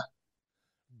Gunta.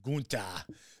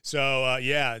 So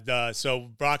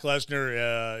Brock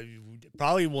Lesnar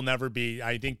probably will never be.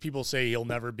 I think people say he'll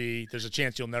never be. There's a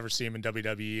chance you'll never see him in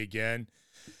WWE again.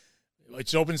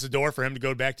 It opens the door for him to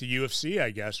go back to UFC,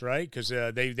 I guess, right? Because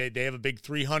they have a big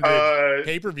 300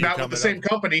 pay-per-view coming up. Not with the same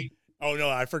company. Oh, no,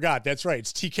 I forgot. That's right.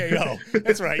 It's TKO.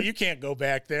 That's right. You can't go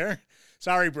back there.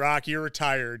 Sorry, Brock. You're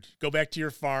retired. Go back to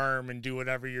your farm and do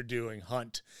whatever you're doing.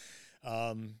 Hunt.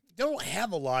 Don't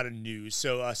have a lot of news.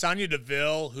 So Sonya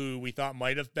Deville, who we thought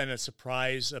might have been a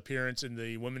surprise appearance in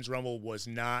the Women's Rumble, was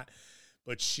not.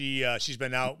 But she's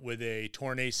been out with a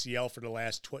torn ACL for the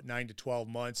last 9 to 12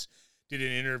 months. Did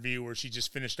an interview where she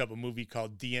just finished up a movie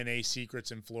called DNA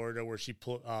Secrets in Florida, where she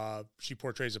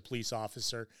portrays a police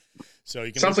officer. So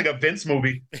you can sounds like a Vince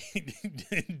movie.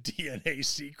 DNA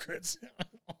Secrets.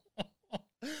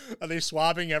 Are they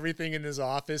swabbing everything in his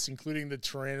office, including the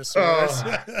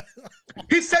Tyrannosaurus?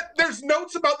 He said there's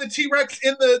notes about the T-Rex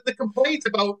in the complaint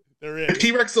about the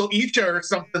T-Rex will eat you or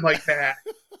something like that.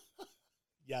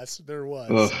 Yes, there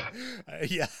was.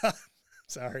 Yeah.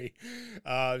 Sorry.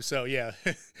 So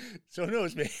who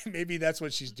knows? Maybe that's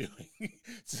what she's doing.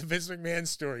 It's a Vince McMahon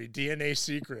story. DNA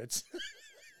Secrets.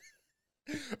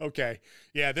 Okay.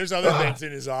 Yeah, there's other things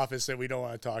in his office that we don't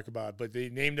want to talk about, but they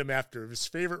named him after his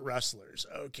favorite wrestlers.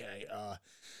 Okay.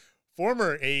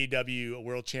 Former AEW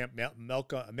world champ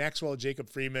Maxwell Jacob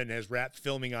Freeman has wrapped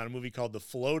filming on a movie called The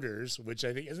Floaters, which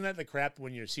I think, isn't that the crap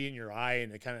when you're seeing your eye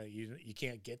and it kind of, you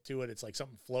can't get to it? It's like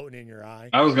something floating in your eye.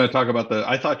 I was going to talk about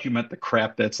I thought you meant the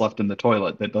crap that's left in the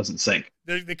toilet that doesn't sink.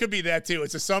 There could be that too.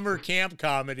 It's a summer camp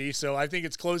comedy, so I think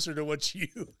it's closer to what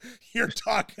you're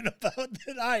talking about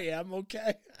than I am,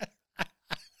 okay?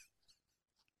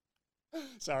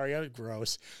 Sorry, I'm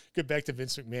gross. Get back to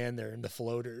Vince McMahon there in The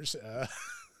Floaters.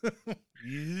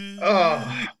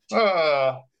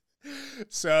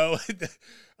 So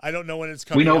I don't know when it's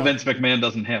coming. We know out. Vince McMahon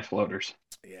doesn't have floaters.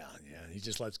 Yeah, he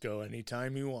just lets go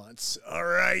anytime he wants. All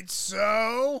right,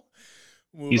 so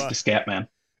he's the scat man.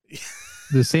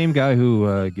 The same guy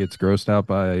who gets grossed out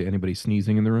by anybody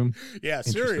sneezing in the room. Yeah,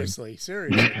 seriously.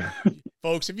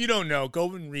 Folks, if you don't know,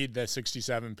 go and read the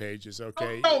 67 pages,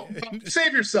 okay? Oh,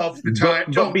 save yourself the time.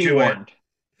 Don't be warned.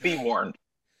 Be warned.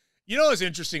 You know, it was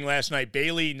interesting last night.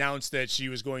 Bayley announced that she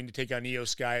was going to take on Io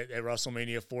Sky at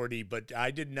WrestleMania 40, but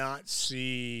I did not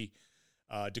see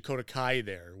Dakota Kai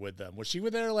there with them. Was she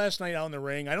there last night out in the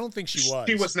ring? I don't think she was.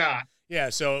 She was not. Yeah,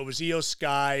 so it was Io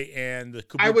Sky and the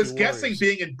Kabuki I was Warriors. guessing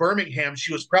being in Birmingham,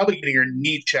 she was probably getting her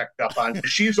knee checked up on.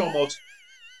 She's almost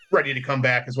ready to come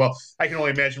back as well. I can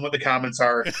only imagine what the comments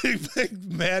are.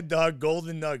 Mad Dog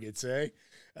Golden Nuggets, eh?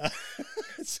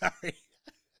 Sorry.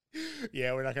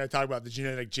 Yeah, we're not going to talk about the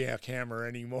genetic jackhammer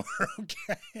anymore,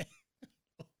 okay?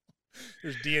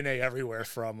 There's DNA everywhere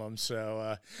from him,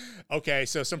 so, okay,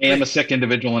 so some... I am a sick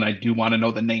individual, and I do want to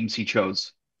know the names he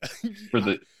chose for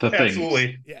the thing.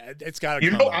 Absolutely. Yeah, it's got to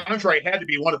come out. Andre had to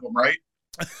be one of them, right?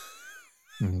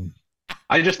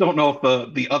 I just don't know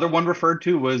if the other one referred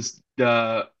to was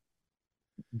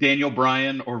Daniel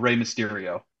Bryan or Rey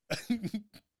Mysterio.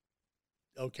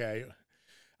 Okay.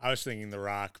 I was thinking The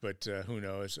Rock, but who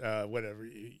knows? Whatever.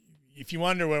 If you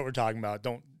wonder what we're talking about,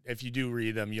 if you do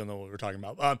read them, you'll know what we're talking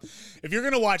about. If you're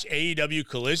going to watch AEW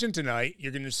Collision tonight,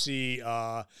 you're going to see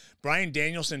Bryan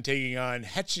Danielson taking on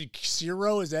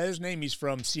Hechicero. Is that his name? He's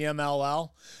from CMLL.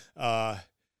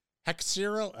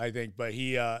 Hechicero, I think. But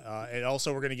he and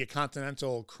also we're going to get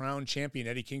Continental Crown Champion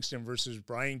Eddie Kingston versus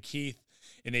Brian Keith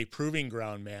in a Proving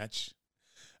Ground match.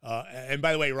 And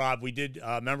by the way, Rob, we did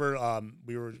remember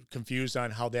we were confused on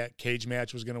how that cage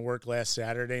match was going to work last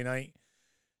Saturday night.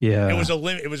 Yeah, it was a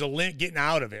limit. It was a limit getting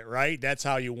out of it, right? That's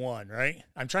how you won, right?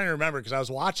 I'm trying to remember because I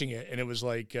was watching it and it was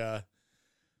like,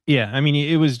 yeah. I mean,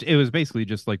 it was basically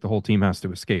just like the whole team has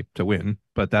to escape to win,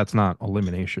 but that's not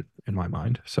elimination in my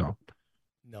mind. So,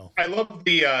 no. I love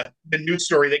the news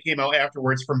story that came out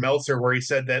afterwards from Meltzer, where he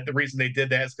said that the reason they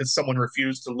did that is because someone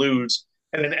refused to lose,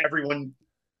 and then everyone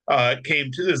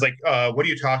came to is like, what are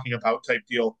you talking about type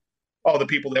deal. All the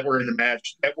people that were in the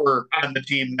match that were on the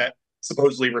team that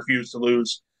supposedly refused to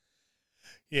lose.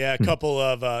 Yeah, a couple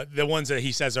of the ones that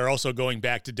he says are also going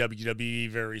back to WWE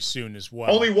very soon as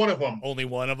well. Only one of them. Only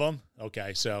one of them?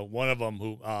 Okay, so one of them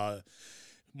who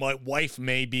my wife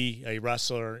may be a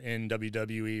wrestler in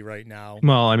WWE right now.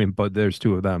 Well, I mean, but there's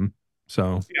two of them.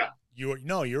 So yeah. You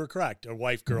were correct. A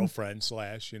wife, girlfriend / So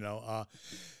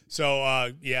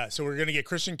we're going to get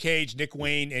Christian Cage, Nick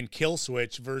Wayne, and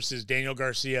Killswitch versus Daniel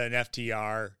Garcia and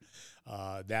FTR.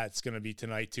 That's going to be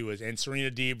tonight too. And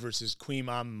Serena Deeb versus Queen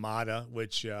Amata,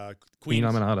 which Queen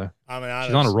Amanada. Amanada,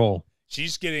 she's on a roll.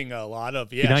 She's getting a lot of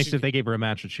Be nice if they gave her a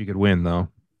match that she could win, though.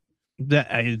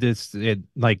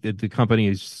 The company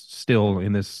is still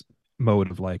in this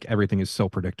mode of like everything is so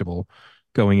predictable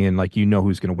going in, like you know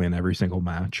who's going to win every single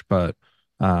match. But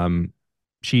I'm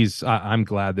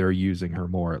glad they're using her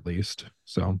more at least.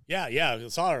 So yeah, I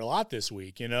saw her a lot this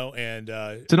week, and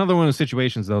it's another one of those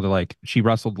situations though that like she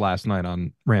wrestled last night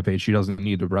on Rampage. She doesn't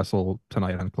need to wrestle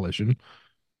tonight on Collision.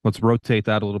 Let's rotate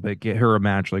that a little bit. Get her a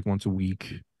match like once a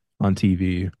week on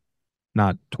TV,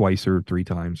 not twice or 3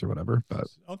 times or whatever. But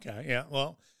okay, yeah,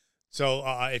 well. So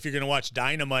if you're going to watch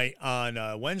Dynamite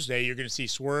on Wednesday, you're going to see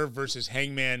Swerve versus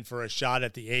Hangman for a shot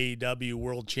at the AEW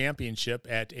World Championship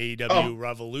at AEW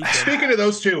Revolution. Speaking of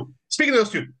those two,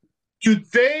 do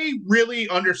they really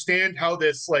understand how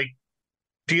this like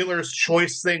dealer's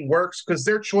choice thing works? Because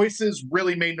their choices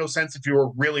really made no sense if you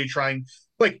were really trying.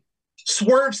 Like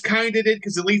Swerve's kind of did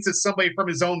because at least it's somebody from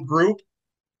his own group.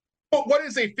 But what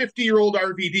is a 50-year-old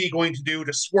RVD going to do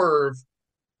to Swerve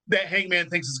that Hangman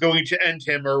thinks is going to end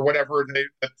him or whatever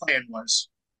the plan was?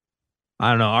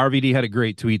 I don't know. RVD had a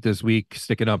great tweet this week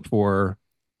sticking up for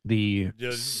the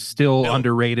still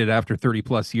underrated after 30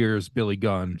 plus years Billy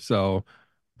Gunn. So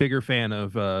bigger fan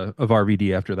of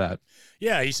RVD after that.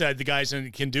 Yeah, he said the guys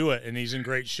can do it and he's in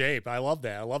great shape. I love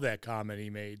that. I love that comment he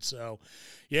made. So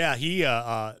yeah,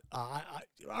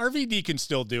 RVD can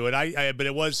still do it. But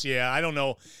it was, I don't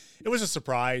know. It was a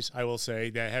surprise, I will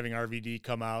say, that having RVD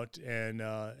come out and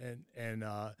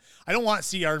I don't want to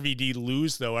see RVD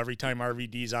lose though every time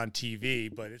RVD's on TV,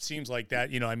 but it seems like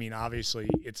that, obviously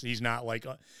he's not like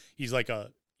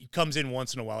he comes in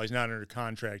once in a while. He's not under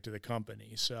contract to the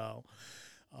company. So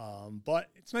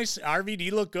but it's nice.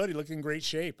 RVD looked good. He looked in great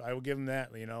shape. I will give him that.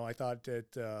 I thought that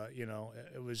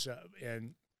it was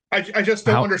and I just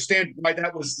don't understand why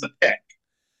that was the pick.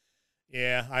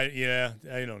 Yeah,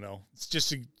 I don't know. It's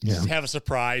just to have a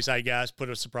surprise, I guess. Put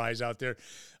a surprise out there.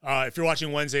 If you're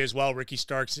watching Wednesday as well, Ricky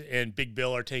Starks and Big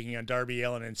Bill are taking on Darby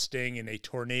Allin and Sting in a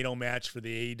tornado match for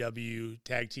the AEW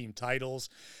tag team titles.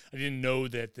 I didn't know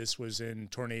that this was in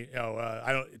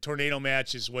tornado. Tornado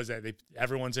matches was that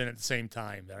everyone's in at the same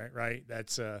time, right?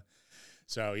 That's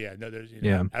so yeah,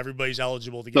 no, everybody's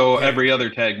eligible to get. So paid. Every other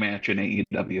tag match in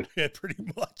AEW. Yeah, pretty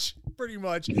much.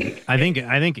 I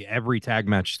think every tag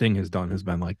match Sting has done has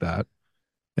been like that.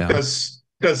 Yeah.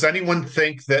 Does anyone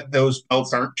think that those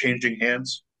belts aren't changing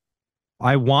hands?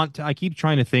 I keep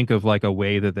trying to think of like a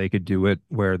way that they could do it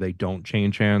where they don't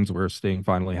change hands, where Sting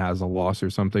finally has a loss or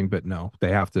something, but no,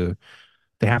 they have to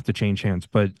change hands.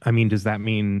 But I mean, does that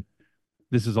mean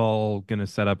this is all going to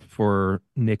set up for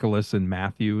Nicholas and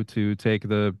Matthew to take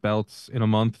the belts in a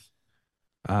month?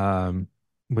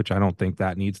 Which I don't think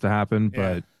that needs to happen,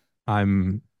 but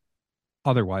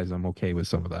otherwise I'm okay with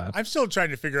some of that. I'm still trying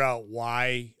to figure out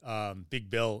why Big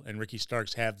Bill and Ricky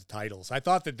Starks have the titles. I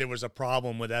thought that there was a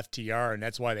problem with FTR and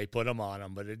that's why they put them on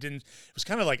them, but it didn't. It was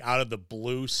kind of like out of the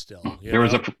blue still. There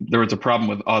was a problem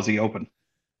with Aussie Open.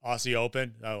 Aussie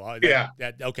Open? Oh, yeah.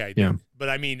 Okay. Yeah. But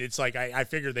I mean, it's like I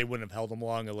figured they wouldn't have held them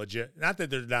along a legit. Not that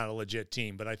they're not a legit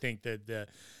team, but I think that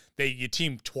you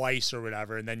team twice or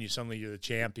whatever, and then you're the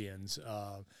champions.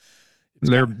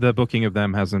 The booking of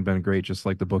them hasn't been great, just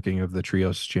like the booking of the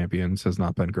Trios champions has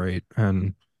not been great.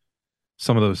 And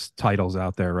some of those titles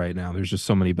out there right now, there's just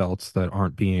so many belts that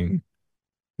aren't being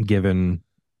given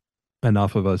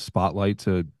enough of a spotlight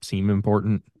to seem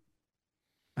important.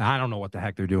 I don't know what the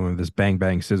heck they're doing with this Bang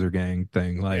Bang Scissor Gang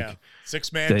thing. Like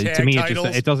 6-man tag to me,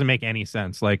 titles. it doesn't make any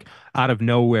sense. Like out of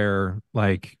nowhere,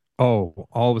 like, oh,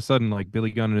 all of a sudden, like Billy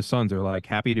Gunn and his sons are like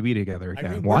happy to be together again. I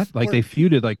mean, what? Like they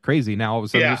feuded like crazy. Now all of a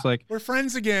sudden, just like we're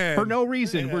friends again for no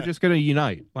reason. We're just gonna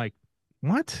unite. Like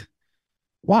what?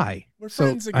 Why? We're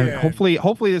friends again.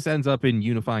 Hopefully this ends up in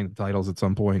unifying the titles at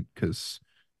some point because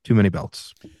too many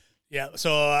belts. Yeah,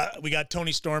 so we got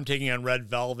Tony Storm taking on Red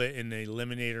Velvet in the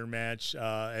Eliminator match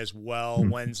as well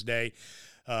Wednesday.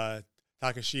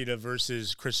 Takeshita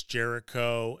versus Chris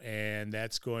Jericho, and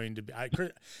that's going to be.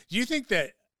 Do you think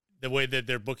that the way that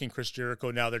they're booking Chris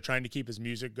Jericho now, they're trying to keep his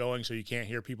music going so you can't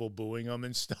hear people booing him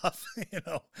and stuff?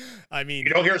 I mean,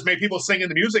 you don't hear as many people singing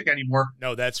the music anymore.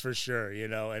 No, that's for sure.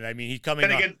 And I mean, he's coming.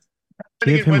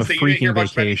 Give him Wednesday, a freaking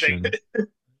vacation.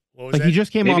 Like he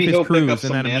just came off his cruise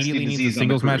and then immediately needs a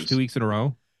singles match 2 weeks in a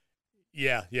row.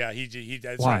 Yeah. He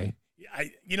that's why? I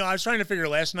was trying to figure.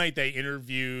 Last night they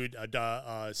interviewed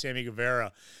Sammy Guevara,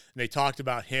 and they talked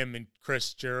about him and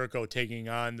Chris Jericho taking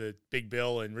on the Big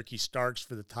Bill and Ricky Starks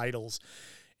for the titles.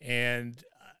 And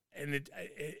I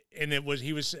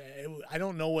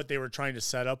don't know what they were trying to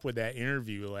set up with that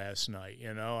interview last night.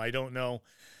 I don't know.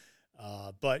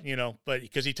 But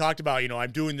because he talked about,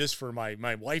 I'm doing this for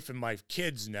my wife and my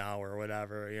kids now or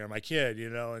whatever, my kid,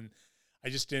 and I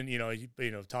just didn't,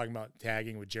 talking about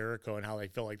tagging with Jericho and how they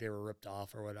felt like they were ripped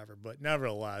off or whatever. But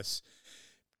nevertheless,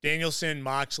 Danielson,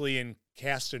 Moxley, and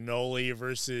Castagnoli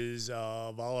versus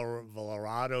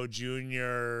Valorado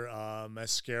Jr.,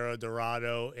 Mascara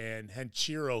Dorado, and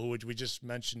Henchiro, which we just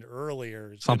mentioned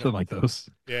earlier. Something like those.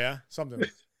 Yeah, something.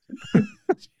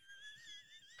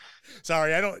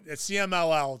 Sorry, it's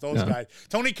CMLL, those guys.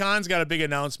 Tony Khan's got a big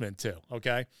announcement too,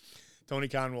 okay? Tony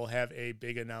Khan will have a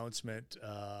big announcement.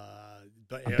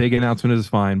 A big announcement is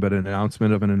fine, but an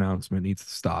announcement of an announcement needs to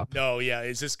stop. No, yeah.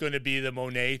 Is this going to be the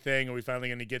Monet thing? Are we finally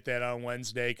going to get that on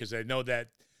Wednesday? Because I know that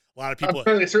a lot of people... I'm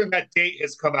fairly certain that date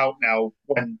has come out now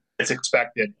when it's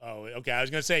expected. Oh, okay. I was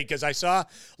going to say, because I saw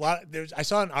I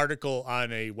saw an article on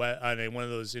one of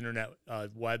those internet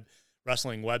web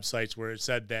wrestling websites where it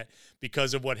said that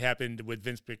because of what happened with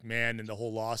Vince McMahon and the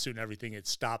whole lawsuit and everything, it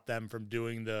stopped them from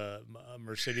doing the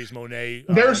Mercedes Moné.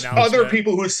 There's other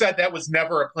people who said that was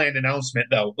never a planned announcement,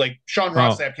 though. Like Sean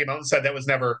Ross Sapp came out and said that was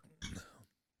never.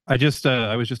 I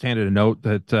was just handed a note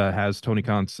that has Tony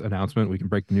Khan's announcement. We can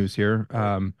break the news here.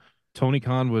 Tony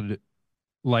Khan would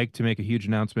like to make a huge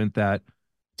announcement that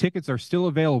tickets are still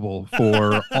available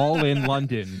for All In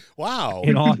London. Wow.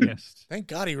 In August. Thank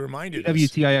God he reminded us.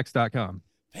 WTIX.com.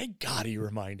 Thank God he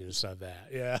reminded us of that.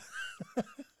 Yeah.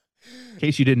 In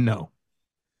case you didn't know.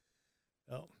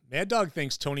 Oh, Mad Dog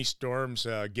thinks Tony Storm's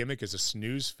gimmick is a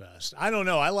snooze fest. I don't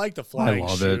know. I like the flying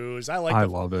shoes. I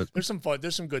love it. There's some fun.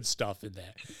 There's some good stuff in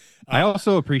that. I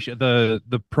also appreciate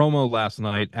the promo last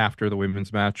night after the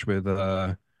women's match with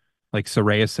like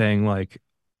Saraya saying like,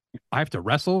 I have to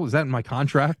wrestle. Is that in my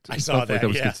contract? I saw that. Like, that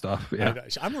was good stuff. Yeah,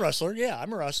 I'm a wrestler. Yeah,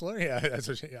 I'm a wrestler. Yeah, that's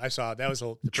what I saw. That was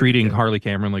treating Harley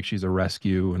Cameron like she's a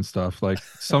rescue and stuff. Like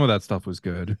some of that stuff was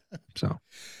good. So,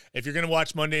 if you're gonna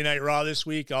watch Monday Night Raw this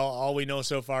week, all we know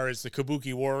so far is the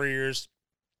Kabuki Warriors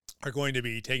are going to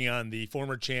be taking on the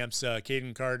former champs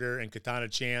Kaden Carter and Katana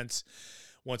Chance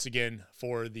once again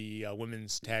for the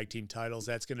women's tag team titles.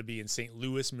 That's going to be in St.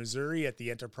 Louis, Missouri at the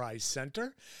Enterprise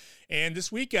Center. And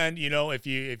this weekend, if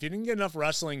you didn't get enough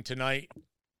wrestling tonight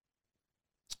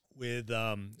with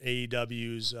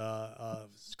AEW's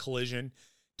Collision,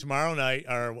 tomorrow night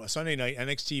or Sunday night,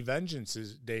 NXT Vengeance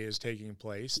Day is taking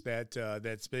place.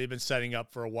 They've been setting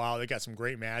up for a while. They got some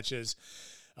great matches.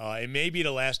 It may be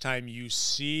the last time you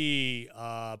see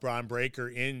Braun Breaker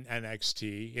in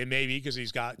NXT. It may be because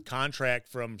he's got contract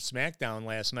from SmackDown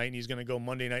last night, and he's going to go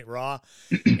Monday Night Raw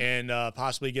and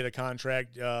possibly get a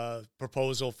contract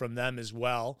proposal from them as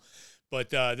well.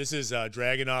 But this is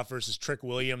Dragunov versus Trick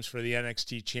Williams for the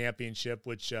NXT Championship,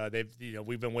 which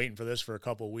we've been waiting for this for a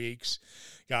couple of weeks.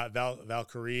 Got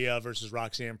Valkyria versus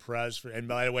Roxanne Perez. And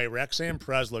by the way, Roxanne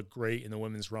Perez looked great in the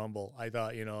Women's Rumble. I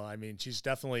thought, she's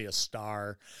definitely a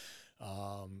star. We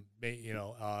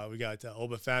got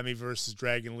Obafemi versus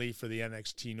Dragon Lee for the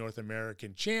NXT North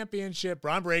American Championship.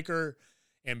 Braun Breaker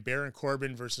and Baron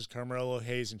Corbin versus Carmelo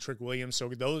Hayes and Trick Williams.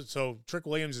 So Trick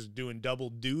Williams is doing double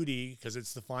duty because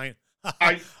it's the final.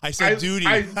 I said duty.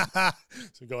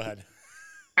 So go ahead.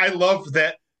 I love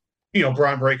that,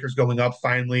 Braun Breaker's going up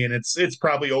finally, and it's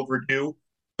probably overdue.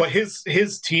 But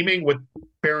his teaming with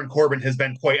Baron Corbin has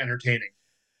been quite entertaining.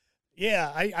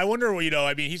 Yeah, I wonder,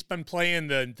 he's been playing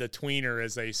the tweener,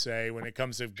 as they say, when it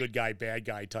comes to good guy, bad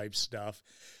guy type stuff.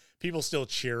 People still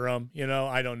cheer him,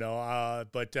 I don't know.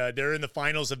 But they're in the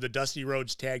finals of the Dusty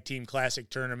Rhodes Tag Team Classic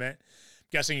Tournament.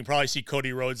 Guessing you probably see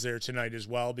Cody Rhodes there tonight as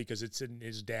well because it's in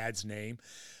his dad's name.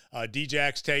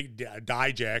 Dijak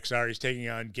is taking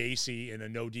on Gacy in a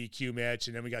no DQ match,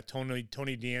 and then we got Tony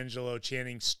D'Angelo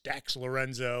chanting Stax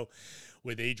Lorenzo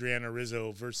with Adriana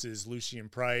Rizzo versus Lucien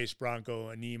Price,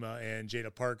 Bronco Anima, and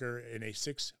Jada Parker in a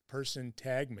 6-person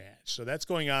tag match. So that's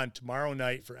going on tomorrow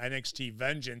night for NXT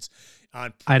Vengeance. I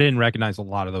didn't recognize a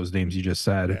lot of those names you just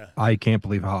said. Yeah. I can't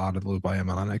believe how out of the loop I am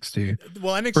on NXT.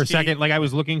 Well, NXT, for a second, I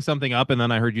was looking something up, and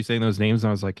then I heard you saying those names, and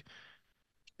I was like,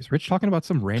 is Rich talking about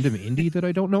some random indie that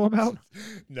I don't know about?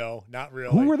 No, not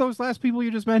really. Who were those last people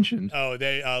you just mentioned? Oh,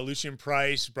 they Lucien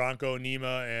Price, Bronco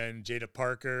Nima, and Jada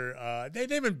Parker. They've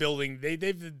been building. They've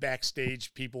been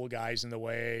backstage people, guys in the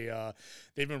way.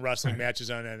 They've been wrestling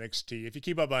matches on NXT. If you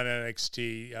keep up on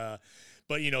NXT,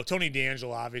 but Tony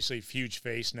D'Angelo, obviously a huge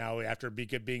face now after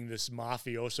being this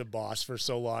mafioso boss for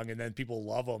so long, and then people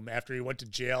love him after he went to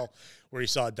jail, where he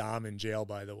saw Dom in jail,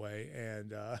 by the way,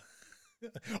 and.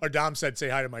 Or Dom said, say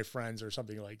hi to my friends or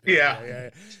something like that. Yeah.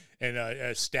 And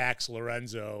Stax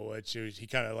Lorenzo, which he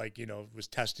kind of like, was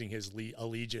testing his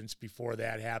allegiance before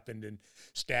that happened. And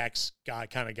Stax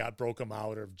broke him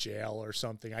out of jail or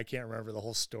something. I can't remember the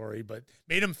whole story, but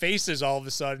made him faces all of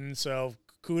a sudden. So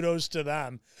kudos to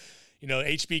them.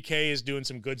 HBK is doing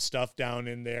some good stuff down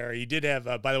in there. He did have,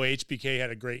 by the way, HBK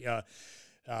had a great,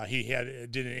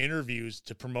 did an interviews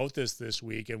to promote this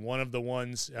week. And one of the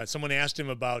ones, someone asked him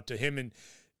about him and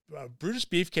Brutus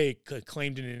Beefcake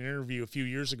claimed in an interview a few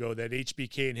years ago that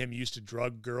HBK and him used to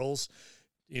drug girls,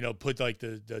 put like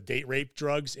the date rape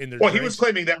drugs in their drinks. He was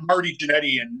claiming that Marty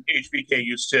Jannetty and HBK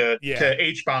used to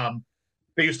H-bomb.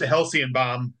 They used to Halcyon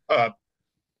bomb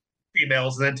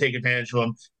females and then take advantage of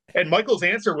them. And Michael's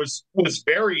answer was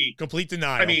very complete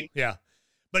denial. I mean, yeah,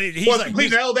 but he's like, complete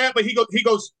denial of that. But he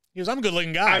goes, I'm a good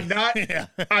looking guy. I'm not,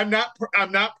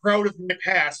 I'm not proud of my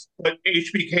past, but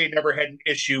HBK never had an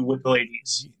issue with the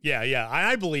ladies. Yeah,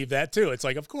 I believe that too. It's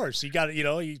like, of course, he got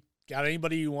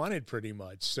anybody you wanted pretty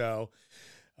much. So,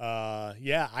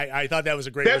 I thought that was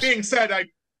a great. That being said,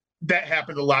 that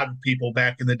happened to a lot of people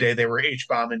back in the day. They were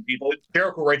H-bombing people.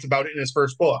 Jericho writes about it in his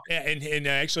first book. Yeah, and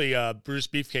actually, Bruce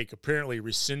Beefcake apparently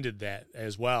rescinded that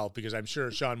as well, because I'm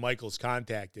sure Shawn Michaels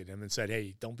contacted him and said,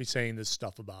 hey, don't be saying this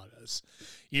stuff about us.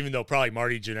 Even though probably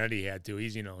Marty Jannetty had to.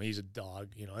 He's a dog,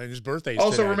 and his birthday's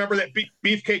also today. Remember that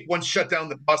Beefcake once shut down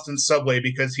the Boston subway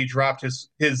because he dropped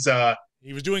his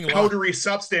he was doing powdery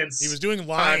substance. He was doing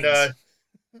lines.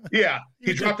 Yeah,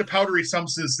 he dropped a powdery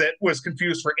substance that was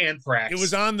confused for anthrax. It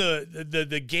was on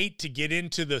the gate to get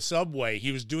into the subway.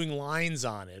 He was doing lines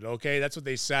on it. Okay, that's what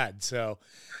they said. So,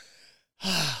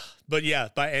 but yeah.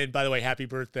 By the way, happy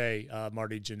birthday,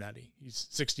 Marty Jannetty. He's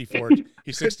 64.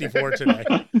 He's 64 today.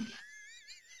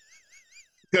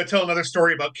 Gonna tell another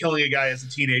story about killing a guy as a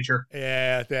teenager.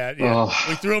 Yeah, that. Yeah,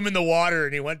 we threw him in the water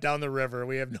and he went down the river.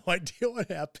 We have no idea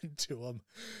what happened to him.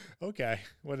 Okay,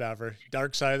 whatever.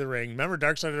 Dark Side of the Ring. Remember,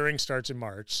 Dark Side of the Ring starts in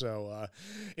March. So,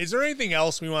 is there anything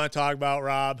else we want to talk about,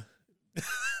 Rob?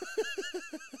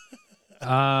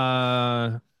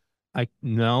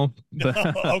 No.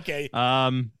 Okay.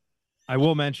 I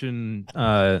will mention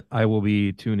I will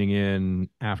be tuning in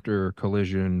after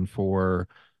Collision for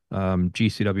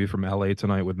GCW from LA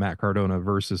tonight with Matt Cardona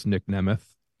versus Nick Nemeth.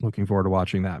 Looking forward to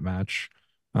watching that match.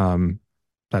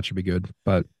 That should be good.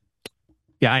 But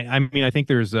yeah, I mean, I think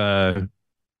there's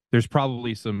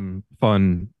probably some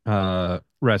fun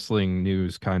wrestling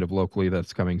news kind of locally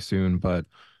that's coming soon, but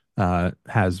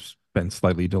has been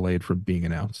slightly delayed from being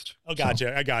announced. Oh, gotcha.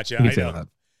 So, I gotcha. I know. that.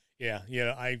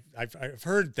 Yeah, I've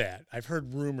heard that. I've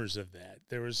heard rumors of that.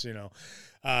 There was,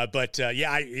 I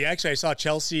saw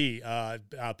Chelsea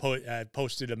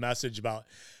posted a message about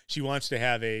she wants to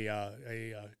have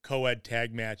a co-ed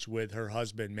tag match with her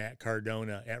husband Matt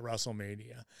Cardona at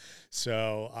WrestleMania.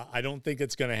 So I don't think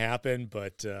it's going to happen,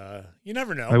 but you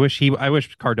never know. I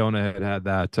wish Cardona had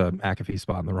that McAfee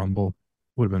spot in the Rumble.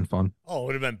 Would have been fun. Oh, it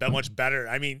would have been much better.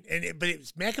 I mean,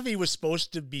 McAfee was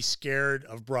supposed to be scared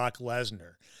of Brock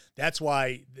Lesnar. That's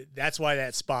why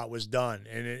that spot was done,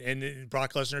 and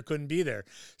Brock Lesnar couldn't be there.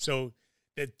 So,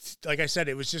 like I said,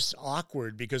 it was just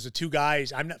awkward because the two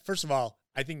guys. First of all,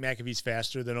 I think McAfee's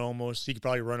faster than Almost. He could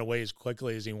probably run away as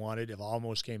quickly as he wanted if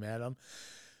Almost came at him.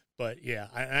 But yeah,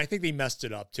 I think they messed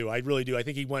it up too. I really do. I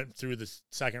think he went through the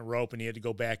second rope and he had to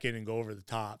go back in and go over the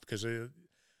top because I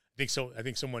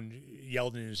think someone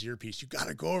yelled in his earpiece, "You got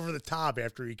to go over the top,"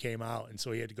 after he came out, and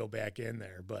so he had to go back in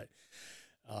there. But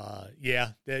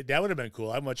that would have been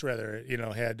cool. I'd much rather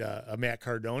had a Matt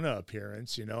Cardona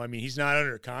appearance. I mean, he's not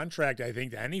under contract, I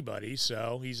think, to anybody,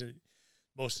 so he's the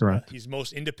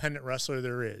most independent wrestler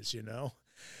there is.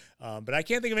 But I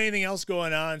can't think of anything else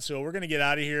going on, so we're gonna get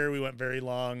out of here. We went very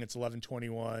long. It's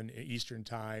 11:21 Eastern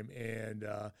time, and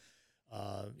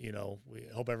we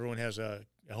hope everyone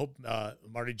I hope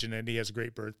Marty Jannetty has a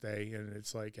great birthday, and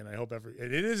I hope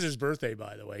it is his birthday,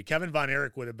 by the way. Kevin Von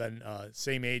Erich would have been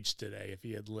same age today if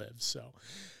he had lived. So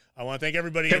I want to thank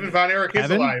everybody. Kevin Von Erich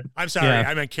is alive. I'm sorry,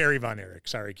 I meant Kerry Von Erich.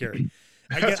 Sorry, Kerry.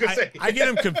 I get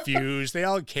them confused. They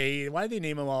all K. Why do they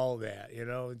name them all that? Why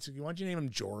don't you name him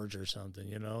George or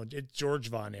something? It's George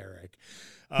Von Erich.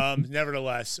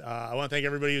 Nevertheless, I want to thank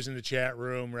everybody who's in the chat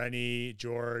room. Rennie,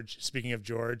 George. Speaking of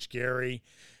George, Gary,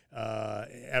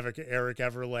 Eric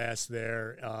Everlast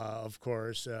there, of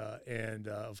course, and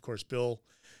of course Bill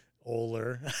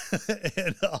Oler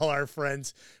and all our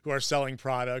friends who are selling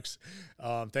products.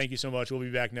 Thank you so much. We'll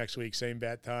be back next week. Same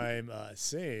bat time,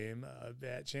 same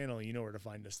bat channel. You know where to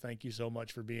find us. Thank you so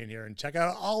much for being here, and check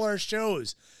out all our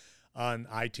shows on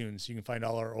iTunes. You can find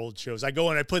all our old shows. I go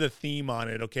and I put a theme on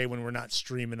it, okay, when we're not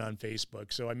streaming on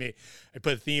Facebook. So I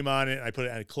put a theme on it. I put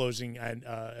it on a closing and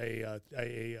a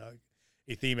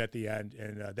theme at the end,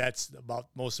 and that's about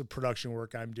most of the production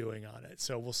work I'm doing on it.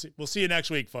 So we'll see you next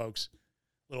week, folks.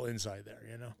 Little insight there,